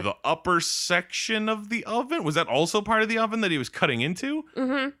into the upper section of the oven. Was that also part of the oven that he was cutting into?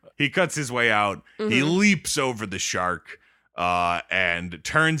 He cuts his way out. He leaps over the shark and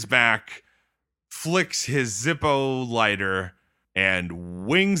turns back, flicks his Zippo lighter, and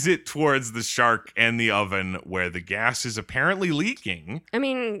wings it towards the shark and the oven where the gas is apparently leaking. I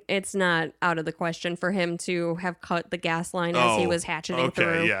mean, it's not out of the question for him to have cut the gas line as he was hatcheting through.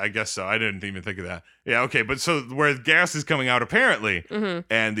 Okay, yeah, I guess so. I didn't even think of that. Yeah, okay, but so where the gas is coming out apparently,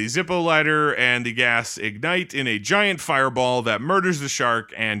 and the Zippo lighter and the gas ignite in a giant fireball that murders the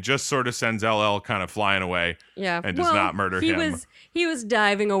shark and just sort of sends LL kind of flying away. Yeah, and does not murder him. He was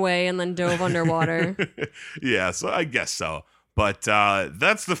diving away and then dove underwater. Yeah, so I guess so. But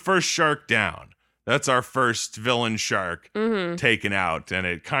that's the first shark down. That's our first villain shark taken out. And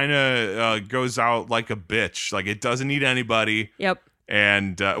it kind of goes out like a bitch. It doesn't eat anybody. Yep.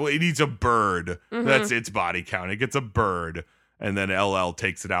 And it eats a bird. That's its body count. It gets a bird. And then LL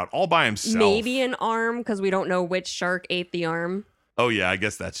takes it out all by himself. Maybe an arm, because we don't know which shark ate the arm. Oh, yeah, I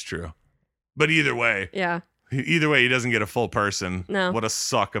guess that's true. But either way. Yeah. Either way, he doesn't get a full person. No. What a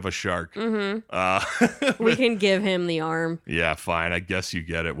suck of a shark. We can give him the arm. Yeah, fine. I guess you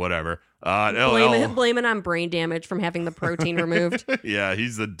get it. Whatever. Blame it on brain damage from having the protein removed. Yeah,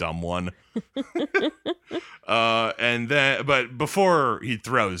 he's the dumb one. But before he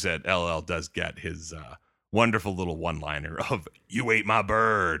throws it, LL does get his wonderful little one-liner of "You ate my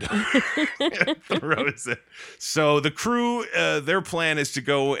bird." Throws it. So the crew, their plan is to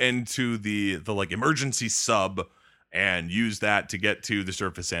go into the like emergency sub and use that to get to the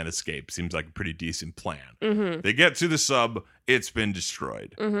surface and escape. Seems like a pretty decent plan. They get to the sub, it's been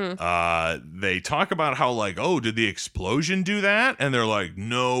destroyed. They talk about how like, oh, did the explosion do that? And they're like,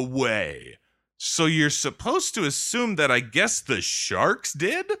 no way. So you're supposed to assume that I guess the sharks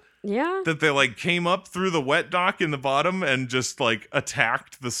did? Yeah. That they like came up through the wet dock in the bottom and just like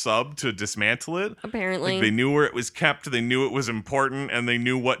attacked the sub to dismantle it. Apparently. Like, they knew where it was kept, they knew it was important, and they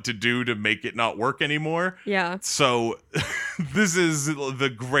knew what to do to make it not work anymore. Yeah. So this is the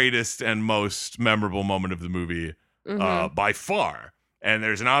greatest and most memorable moment of the movie by far. And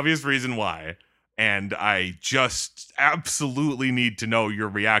there's an obvious reason why. And I just absolutely need to know your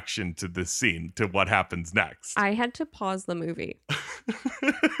reaction to this scene, to what happens next. I had to pause the movie.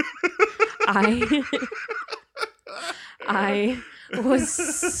 I was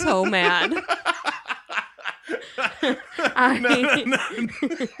so mad.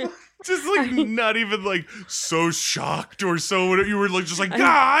 Just like not even like so shocked or so, you were like just like,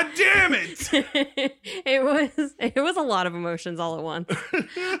 God damn it. It was a lot of emotions all at once.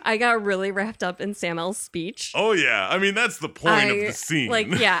 I got really wrapped up in Sam L's speech. Oh yeah, I mean that's the point of the scene.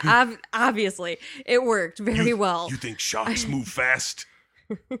 Like yeah, obviously it worked very well. You think sharks move fast?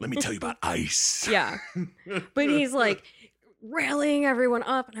 Let me tell you about ice. Yeah, but he's like rallying everyone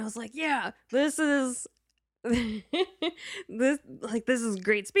up, and I was like, yeah, this is. this is a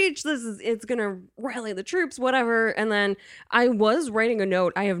great speech. It's gonna rally the troops, whatever. And then I was writing a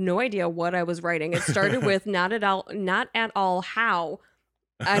note. I have no idea what I was writing. It started with not at all how.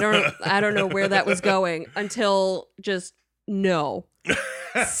 I don't know where that was going until just no.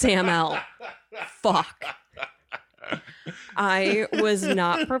 Sam L. Fuck. I was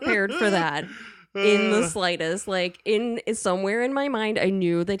not prepared for that. In the slightest. Like in somewhere in my mind I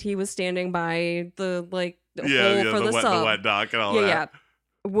knew that he was standing by the like hole for the sub. The wet dock and all that. Yeah.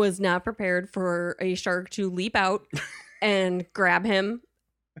 Was not prepared for a shark to leap out and grab him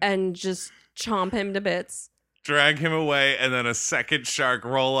and just chomp him to bits. Drag him away, and then a second shark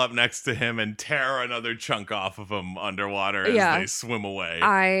roll up next to him and tear another chunk off of him underwater as they swim away.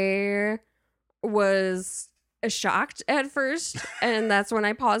 I was shocked at first, and that's when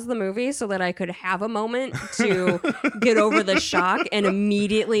I paused the movie so that I could have a moment to get over the shock and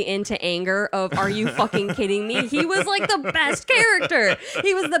immediately into anger of, are you fucking kidding me? He was like the best character.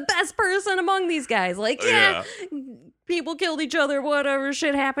 He was the best person among these guys. Like, yeah. People killed each other, whatever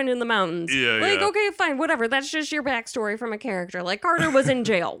shit happened in the mountains. Okay, fine, whatever. That's just your backstory from a character. Like, Carter was in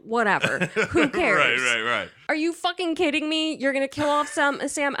jail, whatever. Who cares? Right. Are you fucking kidding me? You're gonna kill off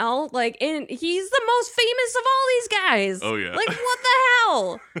Sam L? Like, and he's the most famous of all these guys. Oh, yeah. Like, what the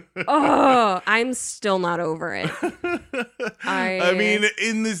hell? Oh, I'm still not over it. I mean,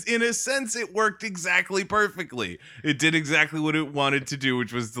 in a sense, it worked exactly perfectly. It did exactly what it wanted to do,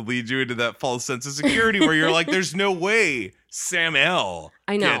 which was to lead you into that false sense of security where you're like, there's no way Sam L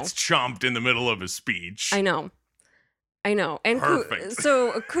gets chomped in the middle of a speech. I know. And perfect.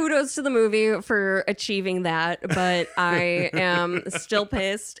 So kudos to the movie for achieving that, but I am still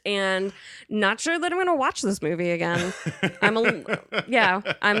pissed and not sure that I'm going to watch this movie again. I'm going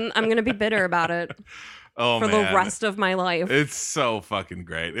to be bitter about it. For the rest of my life. It's so fucking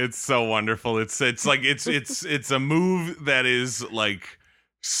great. It's so wonderful. It's like it's a move that is like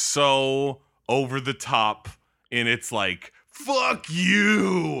so over the top in its like fuck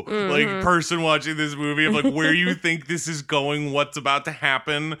you like person watching this movie of like where you think this is going, what's about to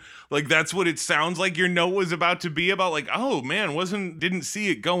happen. Like that's what it sounds like your note was about to be about. Like, oh man, didn't see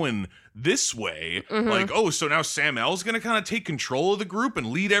it going this way. Like, oh, so now Sam L's gonna kind of take control of the group and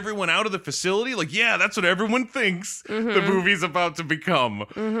lead everyone out of the facility. Like, yeah, that's what everyone thinks the movie's about to become.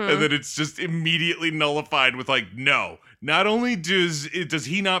 And then it's just immediately nullified with like, no. Not only does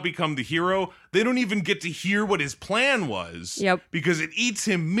he not become the hero, they don't even get to hear what his plan was. Yep. Because it eats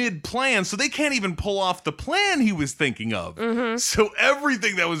him mid-plan, so they can't even pull off the plan he was thinking of. So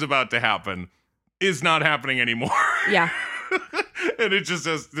everything that was about to happen is not happening anymore. Yeah. And they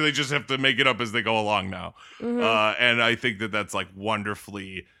just have to make it up as they go along now. And I think that's like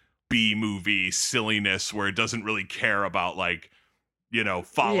wonderfully B-movie silliness where it doesn't really care about like, you know,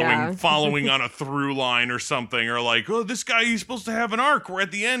 following on a through line or something, or like, oh, this guy, he's supposed to have an arc where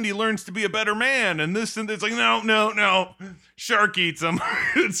at the end he learns to be a better man, and this and it's like, no, shark eats him.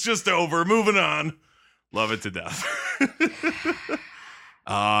 It's just over. Moving on. Love it to death.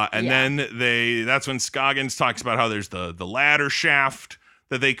 Then that's when Scoggins talks about how there's the ladder shaft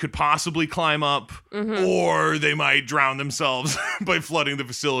that they could possibly climb up, or they might drown themselves by flooding the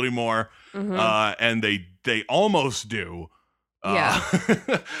facility more. And they they almost do. Yeah.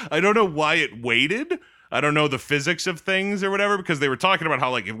 I don't know why it waited. I don't know the physics of things or whatever, because they were talking about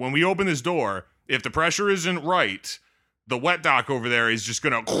how, like, when we open this door, if the pressure isn't right, the wet dock over there is just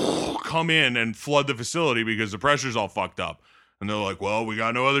going to come in and flood the facility because the pressure's all fucked up. And they're like, well, we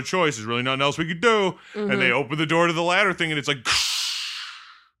got no other choice. There's really nothing else we could do. Mhm. And they open the door to the ladder thing, and it's like,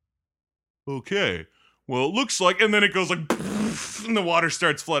 okay. Well, it looks like, and then it goes like, and the water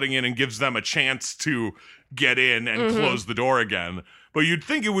starts flooding in and gives them a chance to get in and close the door again. But you'd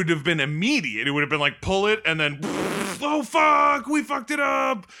think it would have been immediate. It would have been like, pull it, and then, oh, fuck, we fucked it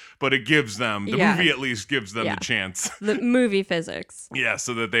up. But it gives them, the movie at least gives them the chance. The movie physics. Yeah,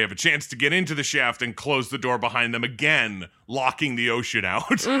 so that they have a chance to get into the shaft and close the door behind them again, locking the ocean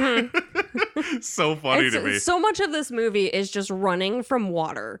out. So funny to me. So much of this movie is just running from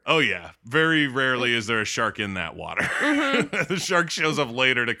water. Oh, yeah. Very rarely is there a shark in that water. The shark shows up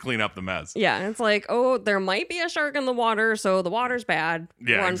later to clean up the mess. Yeah, it's like, oh, there might be a shark in the water, so the water's bad.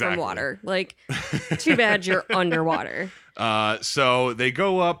 Yeah, Run exactly. from water. Like, too bad you're underwater. So they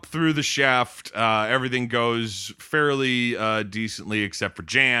go up through the shaft. Everything goes fairly decently, except for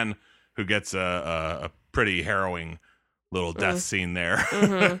Jan, who gets a pretty harrowing little death scene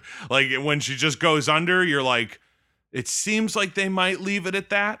there. Like, when she just goes under, you're like, it seems like they might leave it at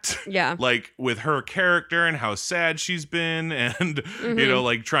that. Yeah. Like, with her character and how sad she's been, and, you know,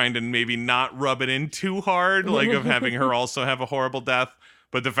 like, trying to maybe not rub it in too hard, like, of having her also have a horrible death.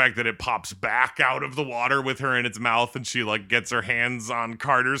 But the fact that it pops back out of the water with her in its mouth, and she, like, gets her hands on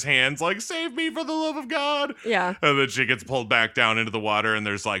Carter's hands, like, save me for the love of God. Yeah. And then she gets pulled back down into the water, and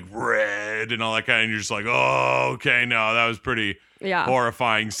there's, like, red and all that kind of, and you're just like, oh, okay, no, that was pretty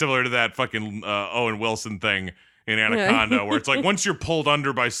horrifying. Similar to that fucking Owen Wilson thing in Anaconda, where it's like, once you're pulled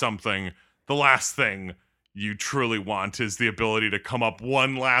under by something, the last thing you truly want is the ability to come up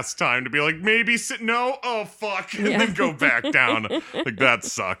one last time to be like, maybe no, oh fuck, and then go back down. Like, that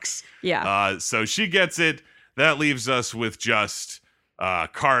sucks. Yeah. So she gets it. That leaves us with just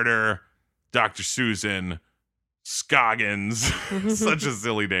Carter, Dr. Susan, Scoggins, such a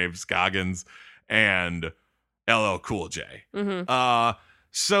silly name, Scoggins, and LL Cool J.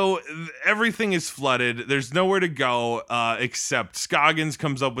 So everything is flooded. There's nowhere to go except Scoggins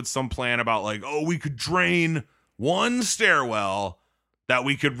comes up with some plan about, like, oh, we could drain one stairwell that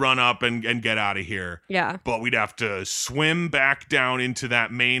we could run up and get out of here. Yeah. But we'd have to swim back down into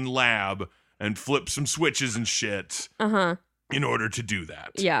that main lab and flip some switches and shit in order to do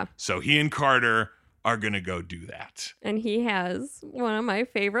that. Yeah. So he and Carter are going to go do that. And he has one of my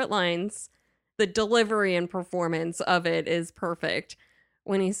favorite lines. The delivery and performance of it is perfect.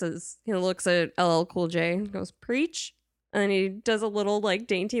 When he says, he looks at LL Cool J and goes, preach. And then he does a little, like,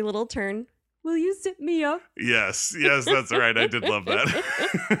 dainty little turn. Will you zip me up? Yes, that's right. I did love that.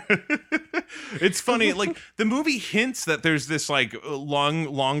 It's funny, like, the movie hints that there's this, like,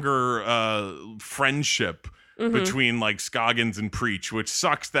 longer friendship between, like, Scoggins and Preach, which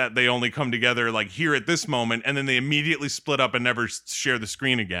sucks that they only come together, like, here at this moment, and then they immediately split up and never share the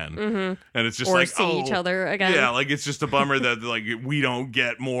screen again. And it's just or like, see each other again. Yeah, like, it's just a bummer that, like, we don't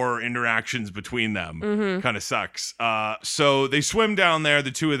get more interactions between them. Kind of sucks. So they swim down there, the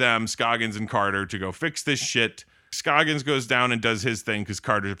two of them, Scoggins and Carter, to go fix this shit. Scoggins goes down and does his thing because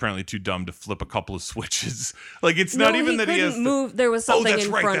Carter's apparently too dumb to flip a couple of switches. Like, it's not even that he has to move. There was something in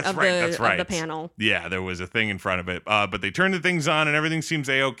front of the panel. Yeah, there was a thing in front of it. But they turn the things on and everything seems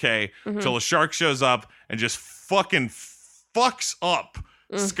a-okay until a shark shows up and just fucking fucks up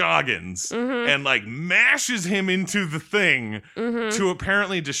Scoggins and, like, mashes him into the thing to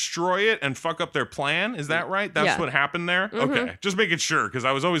apparently destroy it and fuck up their plan. Is that right? That's what happened there? Okay, just making sure, because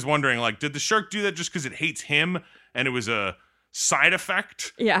I was always wondering, like, did the shark do that just because it hates him and it was a side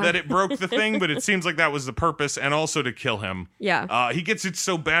effect that it broke the thing? But it seems like that was the purpose, and also to kill him. Yeah. He gets it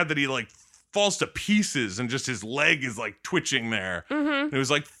so bad that he, like, falls to pieces and just his leg is, like, twitching there. And it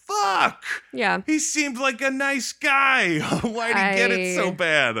was like, fuck. Yeah. He seemed like a nice guy. Why'd he get it so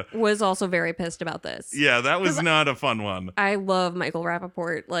bad? Was also very pissed about this. Yeah, that was not a fun one. I love Michael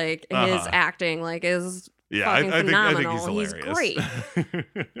Rappaport. Like, his acting, like, is fucking phenomenal. I think he's hilarious.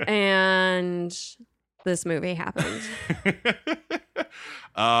 Great. And this movie happened.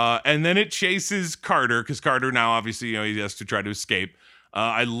 And then it chases Carter, because Carter now, obviously, you know, he has to try to escape.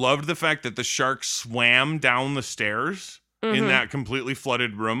 I loved the fact that the shark swam down the stairs in that completely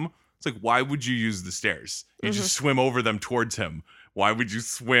flooded room. It's like, why would you use the stairs? You just swim over them towards him. Why would you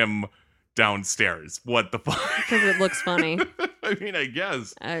swim downstairs? What the fuck? Because it looks funny. I mean, I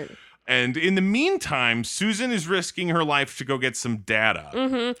guess. And in the meantime, Susan is risking her life to go get some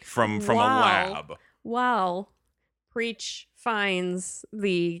data from a lab. Wow. Preach finds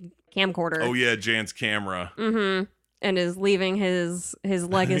the camcorder. Oh yeah, Jan's camera. Mm-hmm. And is leaving his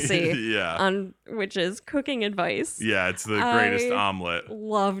legacy Yeah. on, which is cooking advice. Yeah, it's the greatest omelet.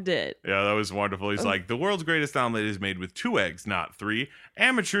 Loved it. Yeah, that was wonderful. He's like, the world's greatest omelet is made with 2 eggs, not 3.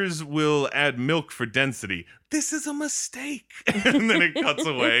 Amateurs will add milk for density. This is a mistake. And then it cuts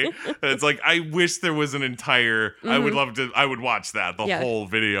away. And it's like, I wish there was an entire, I would watch that, the whole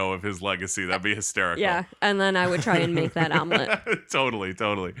video of his legacy. That'd be hysterical. Yeah, and then I would try and make that omelet. Totally.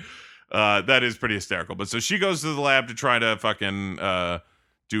 That is pretty hysterical. But so she goes to the lab to try to fucking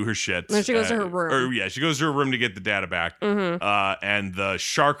do her shit. Then she goes to her room. She goes to her room to get the data back. Mm-hmm. And the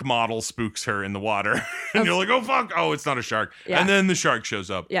shark model spooks her in the water. And you're like, oh, fuck. Oh, it's not a shark. Yeah. And then the shark shows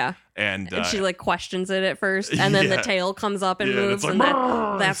up. Yeah. And she like questions it at first. And then the tail comes up and moves. Like,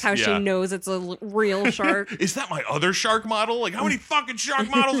 and that's how she knows it's a real shark. Is that my other shark model? Like, how many fucking shark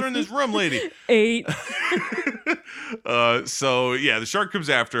models are in this room, lady? 8. So yeah, the shark comes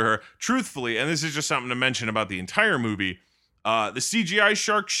after her. Truthfully, and this is just something to mention about the entire movie, the CGI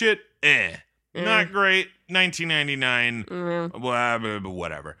shark shit, not great. 1999,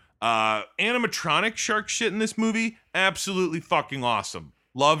 whatever. Animatronic shark shit in this movie, absolutely fucking awesome.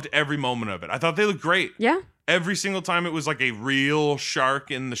 Loved every moment of it. I thought they looked great. Yeah. Every single time it was like a real shark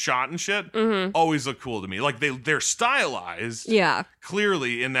in the shot and shit, always looked cool to me. Like they're stylized,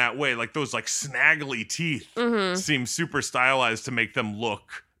 clearly in that way. Like those like snaggly teeth seem super stylized to make them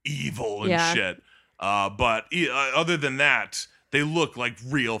look evil and shit. But other than that, they look like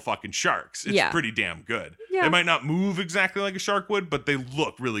real fucking sharks. It's pretty damn good. Yeah. They might not move exactly like a shark would, but they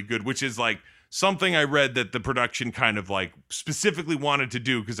look really good, which is like something I read that the production kind of like specifically wanted to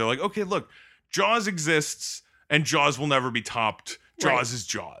do because they're like, okay, look, Jaws exists and Jaws will never be topped. Jaws is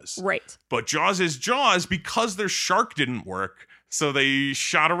Jaws. Right. But Jaws is Jaws because their shark didn't work. So they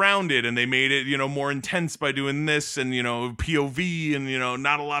shot around it and they made it, more intense by doing this and, POV and,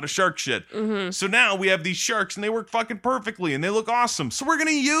 not a lot of shark shit. So now we have these sharks and they work fucking perfectly and they look awesome. So we're going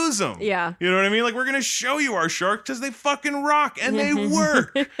to use them. Yeah. You know what I mean? Like we're going to show you our sharks because they fucking rock and they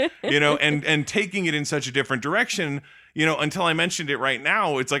work, and taking it in such a different direction. Until I mentioned it right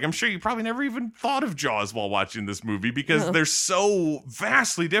now, it's like, I'm sure you probably never even thought of Jaws while watching this movie because they're so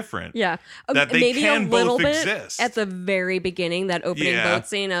vastly different. Yeah. That they maybe can a little both bit exist. At the very beginning, that opening boat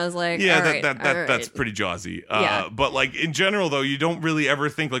scene, I was like, yeah, all right, that's pretty Jawsy. But like in general, though, you don't really ever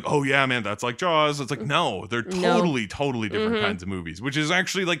think like, oh yeah, man, that's like Jaws. It's like, no, they're totally different kinds of movies, which is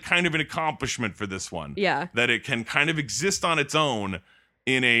actually like kind of an accomplishment for this one. Yeah. That it can kind of exist on its own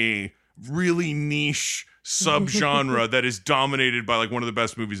in a really niche subgenre that is dominated by like one of the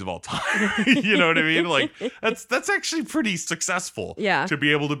best movies of all time. You know what I mean? Like that's actually pretty successcul. Yeah. To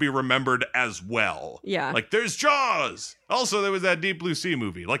be able to be remembered as well. Yeah. Like there's Jaws. Also, there was that Deep Blue Sea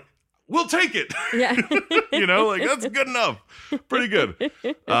movie. Like, we'll take it. Yeah. Like that's good enough. Pretty good.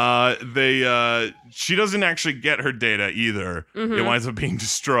 She doesn't actually get her data either. It winds up being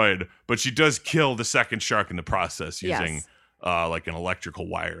destroyed, but she does kill the second shark in the process using like an electrical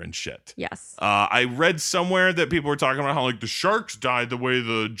wire and shit. Yes. I read somewhere that people were talking about how like the sharks died the way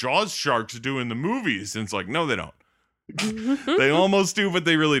the Jaws sharks do in the movies. And it's like, no, they don't. They almost do, but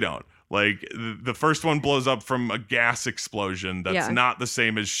they really don't. Like the first one blows up from a gas explosion that's not the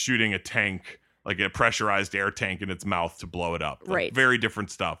same as shooting a tank, like a pressurized air tank in its mouth to blow it up. Like, right. Very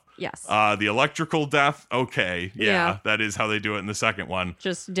different stuff. Yes. The electrical death, okay. Yeah, that is how they do it in the second one.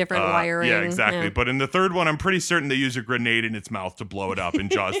 Just different wiring. Yeah, exactly. Yeah. But in the third one, I'm pretty certain they use a grenade in its mouth to blow it up in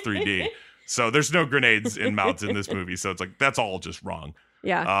Jaws 3D. So there's no grenades in mouths in this movie. So it's like, that's all just wrong.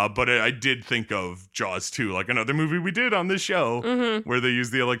 Yeah. But I did think of Jaws 2, like another movie we did on this show where they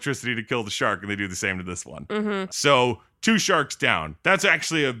use the electricity to kill the shark, and they do the same to this one. So 2 sharks down. That's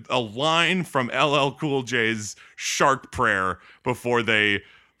actually a line from LL Cool J's Shark Prayer before they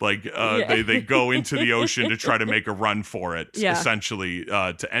they go into the ocean to try to make a run for it, essentially,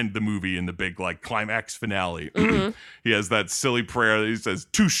 to end the movie in the big like climax finale. He has that silly prayer that he says,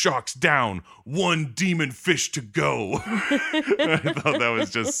 2 sharks down, 1 demon fish to go. I thought that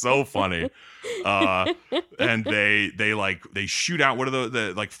was just so funny. And they shoot out, what are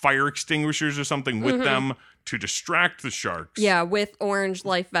the like fire extinguishers or something with them to distract the sharks. Yeah, with orange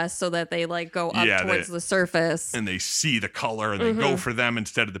life vests so that they like go up towards the surface. And they see the color and they go for them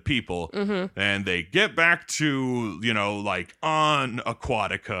instead of the people. And they get back to, like on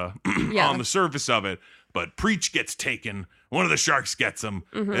Aquatica, on the surface of it. But Preach gets taken. One of the sharks gets him.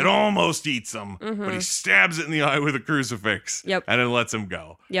 It almost eats him. But he stabs it in the eye with a crucifix. Yep. And it lets him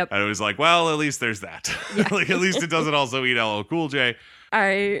go. Yep. And it was like, well, at least there's that. Like, at least it doesn't also eat LL Cool J.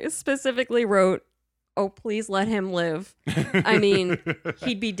 I specifically wrote, oh, please let him live. I mean,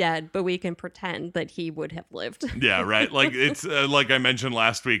 he'd be dead, but we can pretend that he would have lived. Yeah, right. Like it's like I mentioned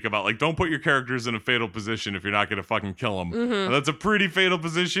last week about like don't put your characters in a fatal position if you're not going to fucking kill them. Mm-hmm. That's a pretty fatal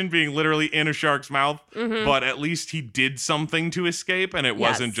position, being literally in a shark's mouth. Mm-hmm. But at least he did something to escape, and it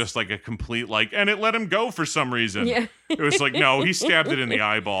wasn't just like a complete like, and it let him go for some reason. Yeah. It was like no, he stabbed it in the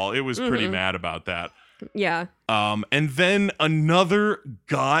eyeball. It was pretty Mm-hmm. mad about that. Yeah. And then another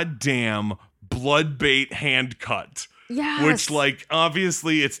goddamn blood bait hand cut. Yes. Which, like,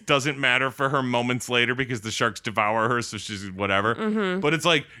 obviously it doesn't matter for her moments later because the sharks devour her, so she's whatever. Mm-hmm. But it's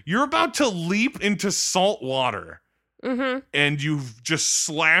like, you're about to leap into salt water Mm-hmm. and you've just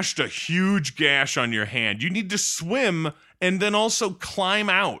slashed a huge gash on your hand. You need to swim and then also climb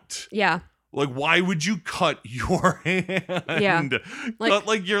out. Yeah. Like, why would you cut your hand? Yeah. Cut,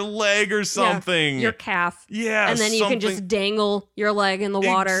 like, your leg or something. Your calf. Yeah, And then you can just dangle your leg in the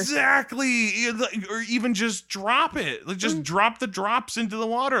water. Exactly. Or even just drop it. Like just drop the drops into the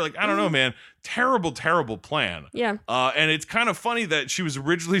water. Like, I don't know, man. Terrible, terrible plan. Yeah. And it's kind of funny that she was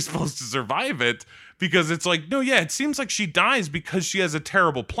originally supposed to survive it because it's like, no, yeah, it seems like she dies because she has a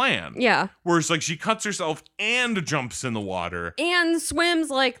terrible plan. Yeah. Whereas like she cuts herself and jumps in the water. And swims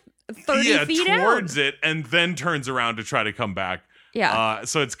like 30 feet towards out. it and then turns around to try to come back. Yeah.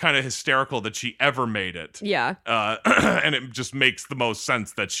 So it's kind of hysterical that she ever made it. Yeah. And it just makes the most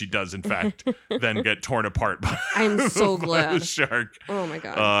sense that she does, in fact, then get torn apart by, I'm so by glad. the shark. Oh my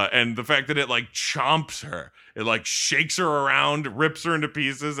God. And the fact that it like chomps her, it like shakes her around, rips her into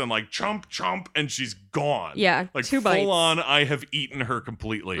pieces, and like chomp, and she's gone. Yeah, like 2 full bites. on. I have eaten her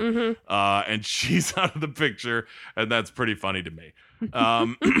completely, and she's out of the picture, and that's pretty funny to me.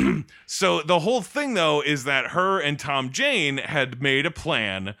 So the whole thing though is that her and Tom Jane had made a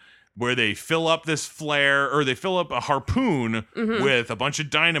plan where they fill up this flare, or they fill up a harpoon with a bunch of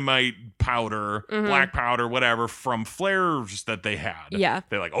dynamite powder, black powder, whatever, from flares that they had. Yeah.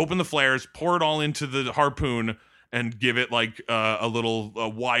 They like open the flares, pour it all into the harpoon, and give it like a little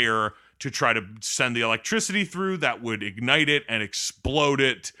wire to try to send the electricity through that would ignite it and explode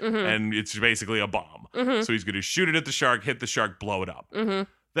it. And it's basically a bomb. So he's going to shoot it at the shark, hit the shark, blow it up.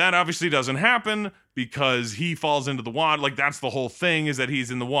 That obviously doesn't happen because he falls into the water. Like, that's the whole thing, is that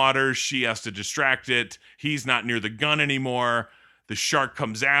he's in the water. She has to distract it. He's not near the gun anymore. The shark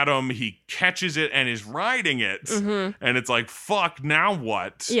comes at him. He catches it and is riding it. And it's like, fuck, now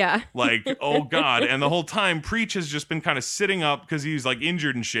what? Yeah. Like, oh God. And the whole time, Preach has just been kind of sitting up because he's like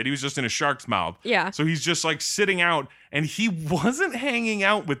injured and shit. He was just in a shark's mouth. Yeah. So he's just like sitting out, and he wasn't hanging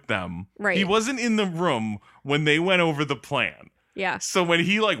out with them. Right. He wasn't in the room when they went over the plan. Yeah. So when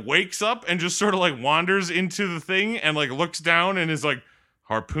he like wakes up and just sort of like wanders into the thing and like looks down and is like,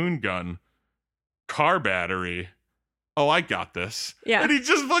 harpoon gun, car battery. Oh, I got this. Yeah. And he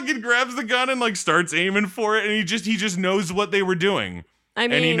just fucking grabs the gun and like starts aiming for it, and he just knows what they were doing. I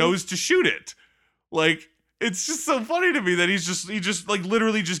mean, And he knows to shoot it. Like, it's just so funny to me that he just like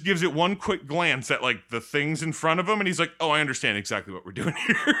literally just gives it one quick glance at like the things in front of him, and he's like, oh, I understand exactly what we're doing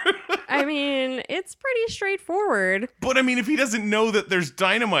here. I mean, it's pretty straightforward. But I mean, if he doesn't know that there's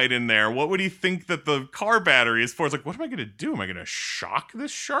dynamite in there, what would he think that the car battery is for? It's like, what am I going to do? Am I going to shock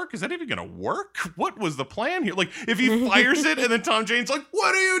this shark? Is that even going to work? What was the plan here? Like, if he fires it and then Tom Jane's like,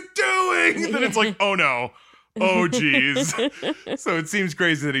 what are you doing? Then it's like, oh no. Oh geez. So it seems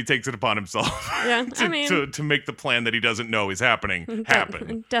crazy that he takes it upon himself Yeah, to, I mean, to make the plan that he doesn't know is happening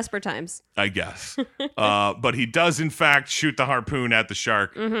happen. Desperate times. I guess. But he does, in fact, shoot the harpoon at the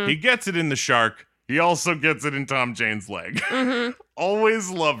shark. He gets it in the shark. He also gets it in Tom Jane's leg. Always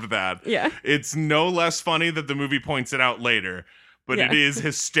loved that. Yeah. It's no less funny that the movie points it out later, but it Yeah. is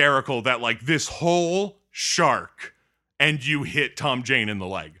hysterical that, like, this whole shark and you hit Tom Jane in the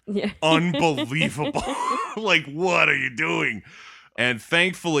leg. Yeah. Unbelievable. Like, what are you doing? And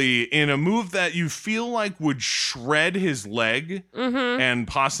thankfully, in a move that you feel like would shred his leg and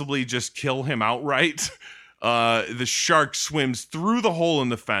possibly just kill him outright, the shark swims through the hole in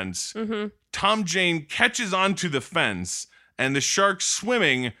the fence. Tom Jane catches onto the fence, and the shark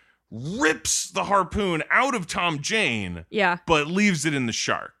swimming rips the harpoon out of Tom Jane, Yeah. but leaves it in the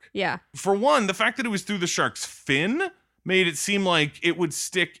shark. Yeah. For one, the fact that it was through the shark's fin made it seem like it would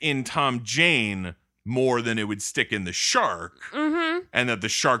stick in Tom Jane more than it would stick in the shark, and that the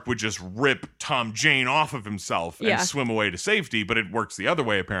shark would just rip Tom Jane off of himself and Yeah. swim away to safety, but it works the other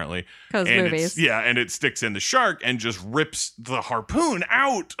way apparently. 'Cause And movies. and it sticks in the shark and just rips the harpoon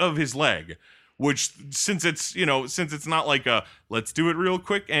out of his leg. Which, since it's not like a let's do it real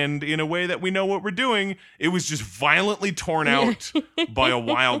quick and in a way that we know what we're doing, it was just violently torn out by a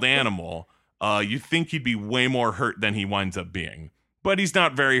wild animal. You think he'd be way more hurt than he winds up being. but he's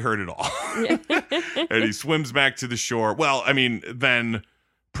not very hurt at all. Yeah. And he swims back to the shore. Well, I mean, then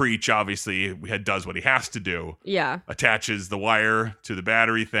Preach obviously does what he has to do. Yeah. Attaches the wire to the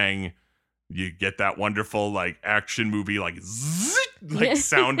battery thing. You get that wonderful like action movie like zzz, like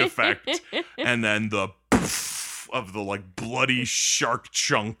sound effect, and then the poof of the like bloody shark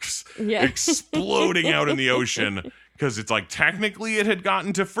chunks Yeah. exploding out in the ocean, because it's like technically it had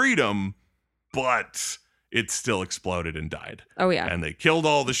gotten to freedom, but it still exploded and died. Oh, yeah. And they killed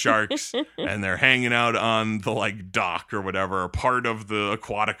all the sharks, and they're hanging out on the like dock or whatever, part of the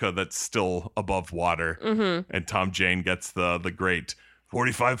Aquatica that's still above water. Mm-hmm. And Tom Jane gets the great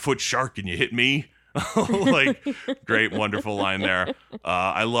 45-foot shark and you hit me. Like, great, wonderful line there.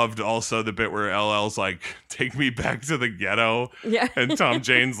 I loved also the bit where LL's like, take me back to the ghetto. Yeah. And Tom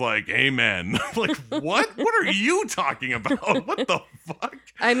Jane's like, amen. Like, what? What are you talking about? What the fuck?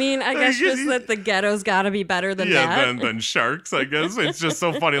 I mean, I guess just that the ghetto's got to be better than that. Than sharks, I guess. It's just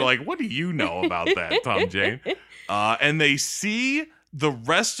so funny. Like, what do you know about that, Tom Jane? And they see the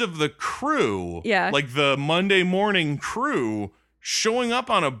rest of the crew, like the Monday morning crew, showing up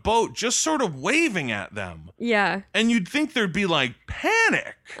on a boat, just sort of waving at them. Yeah. And you'd think there'd be like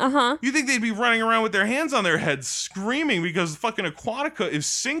panic. Uh-huh. You think they'd be running around with their hands on their heads screaming because fucking Aquatica is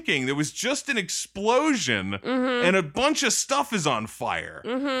sinking. There was just an explosion and a bunch of stuff is on fire.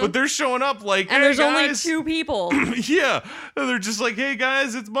 But they're showing up like, and hey, there's only guys. 2 people. Yeah. And they're just like, hey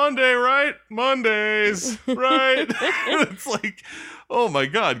guys, it's Monday, right? Mondays, right? It's like, oh my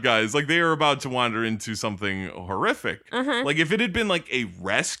God, guys. Like, they are about to wander into something horrific. Like, if it had been like a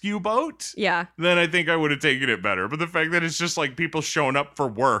rescue boat, then I think I would have taken it better. But the fact that it's just like people showing up for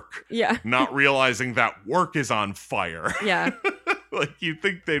work, not realizing that work is on fire. Yeah. Like, you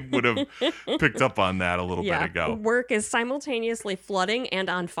think they would have picked up on that a little bit ago. Work is simultaneously flooding and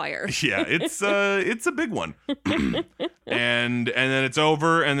on fire. Yeah, it's a big one. and then it's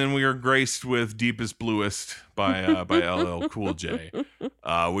over, and then we are graced with Deepest Bluest by LL Cool J,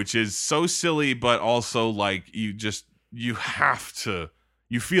 which is so silly, but also like you have to.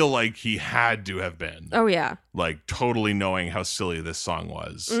 You feel like he had to have been. Oh, yeah. Like, totally knowing how silly this song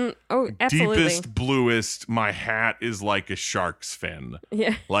was. Oh, absolutely. Deepest, bluest, my hat is like a shark's fin.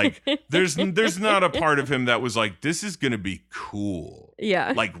 Yeah. Like, there's not a part of him that was like, this is going to be cool.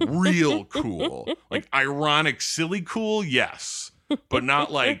 Yeah. Like, real cool. Like, ironic, silly cool, yes. But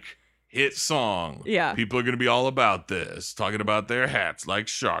not like... hit song. Yeah. People are going to be all about this, talking about their hats like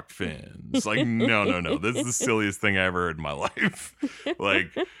shark fins. Like, no. This is the silliest thing I ever heard in my life.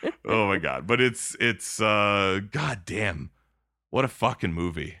 Like, oh my God. But it's God damn. What a fucking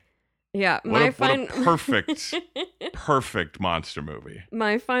movie. Yeah. What a perfect monster movie.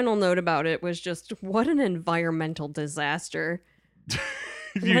 My final note about it was just, what an environmental disaster.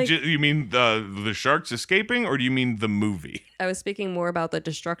 You mean the sharks escaping, or do you mean the movie? I was speaking more about the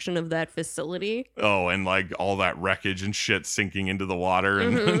destruction of that facility. Oh, and like all that wreckage and shit sinking into the water.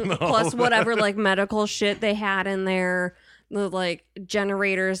 And plus whatever like medical shit they had in there. The like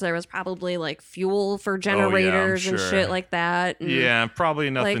generators, there was probably like fuel for generators and shit like that. And, yeah, probably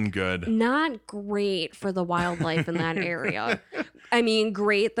nothing like, good. Not great for the wildlife in that area. I mean,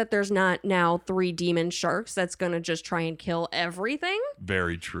 great that there's not now 3 demon sharks that's going to just try and kill everything.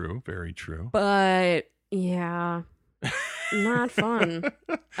 Very true. Very true. But yeah, not fun.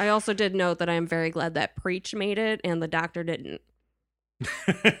 I also did note that I'm very glad that Preach made it and the doctor didn't.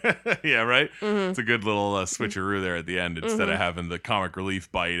 Yeah, right? It's a good little switcheroo there at the end. Instead of having the comic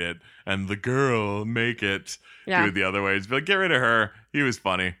relief bite it and the girl make it do it the other way. Just be like, get rid of her. He was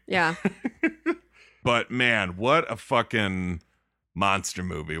funny. Yeah. But man, what a fucking monster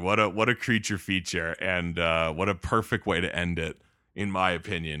movie. What a creature feature. And what a perfect way to end it, in my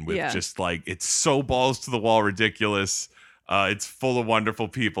opinion, with just like, it's so balls to the wall ridiculous. It's full of wonderful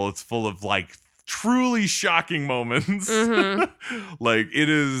people. It's full of like truly shocking moments. Like, it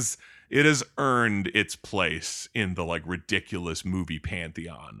has earned its place in the like ridiculous movie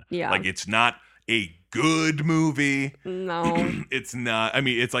pantheon. Like, it's not a good movie. No. It's not. I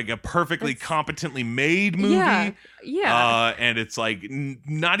mean, it's like a perfectly competently made movie. Yeah. And it's like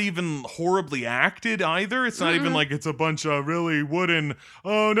not even horribly acted either. It's not even like it's a bunch of really wooden,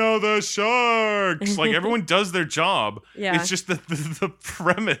 oh no, the sharks. Like, everyone does their job. Yeah. It's just that the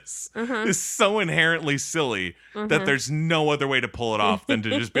premise is so inherently silly that there's no other way to pull it off than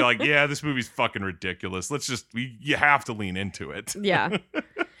to just be like, yeah, this movie's fucking ridiculous. You have to lean into it. Yeah.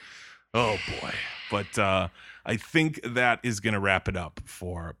 Oh boy. But I think that is going to wrap it up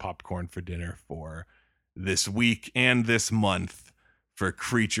for Popcorn for Dinner for this week and this month for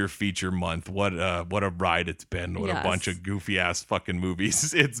Creature Feature Month. What a ride it's been. What a bunch of goofy ass fucking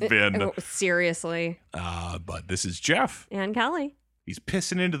movies it's been. Seriously. But this is Jeff. And Kelly. He's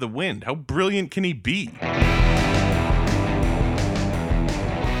pissing into the wind. How brilliant can he be?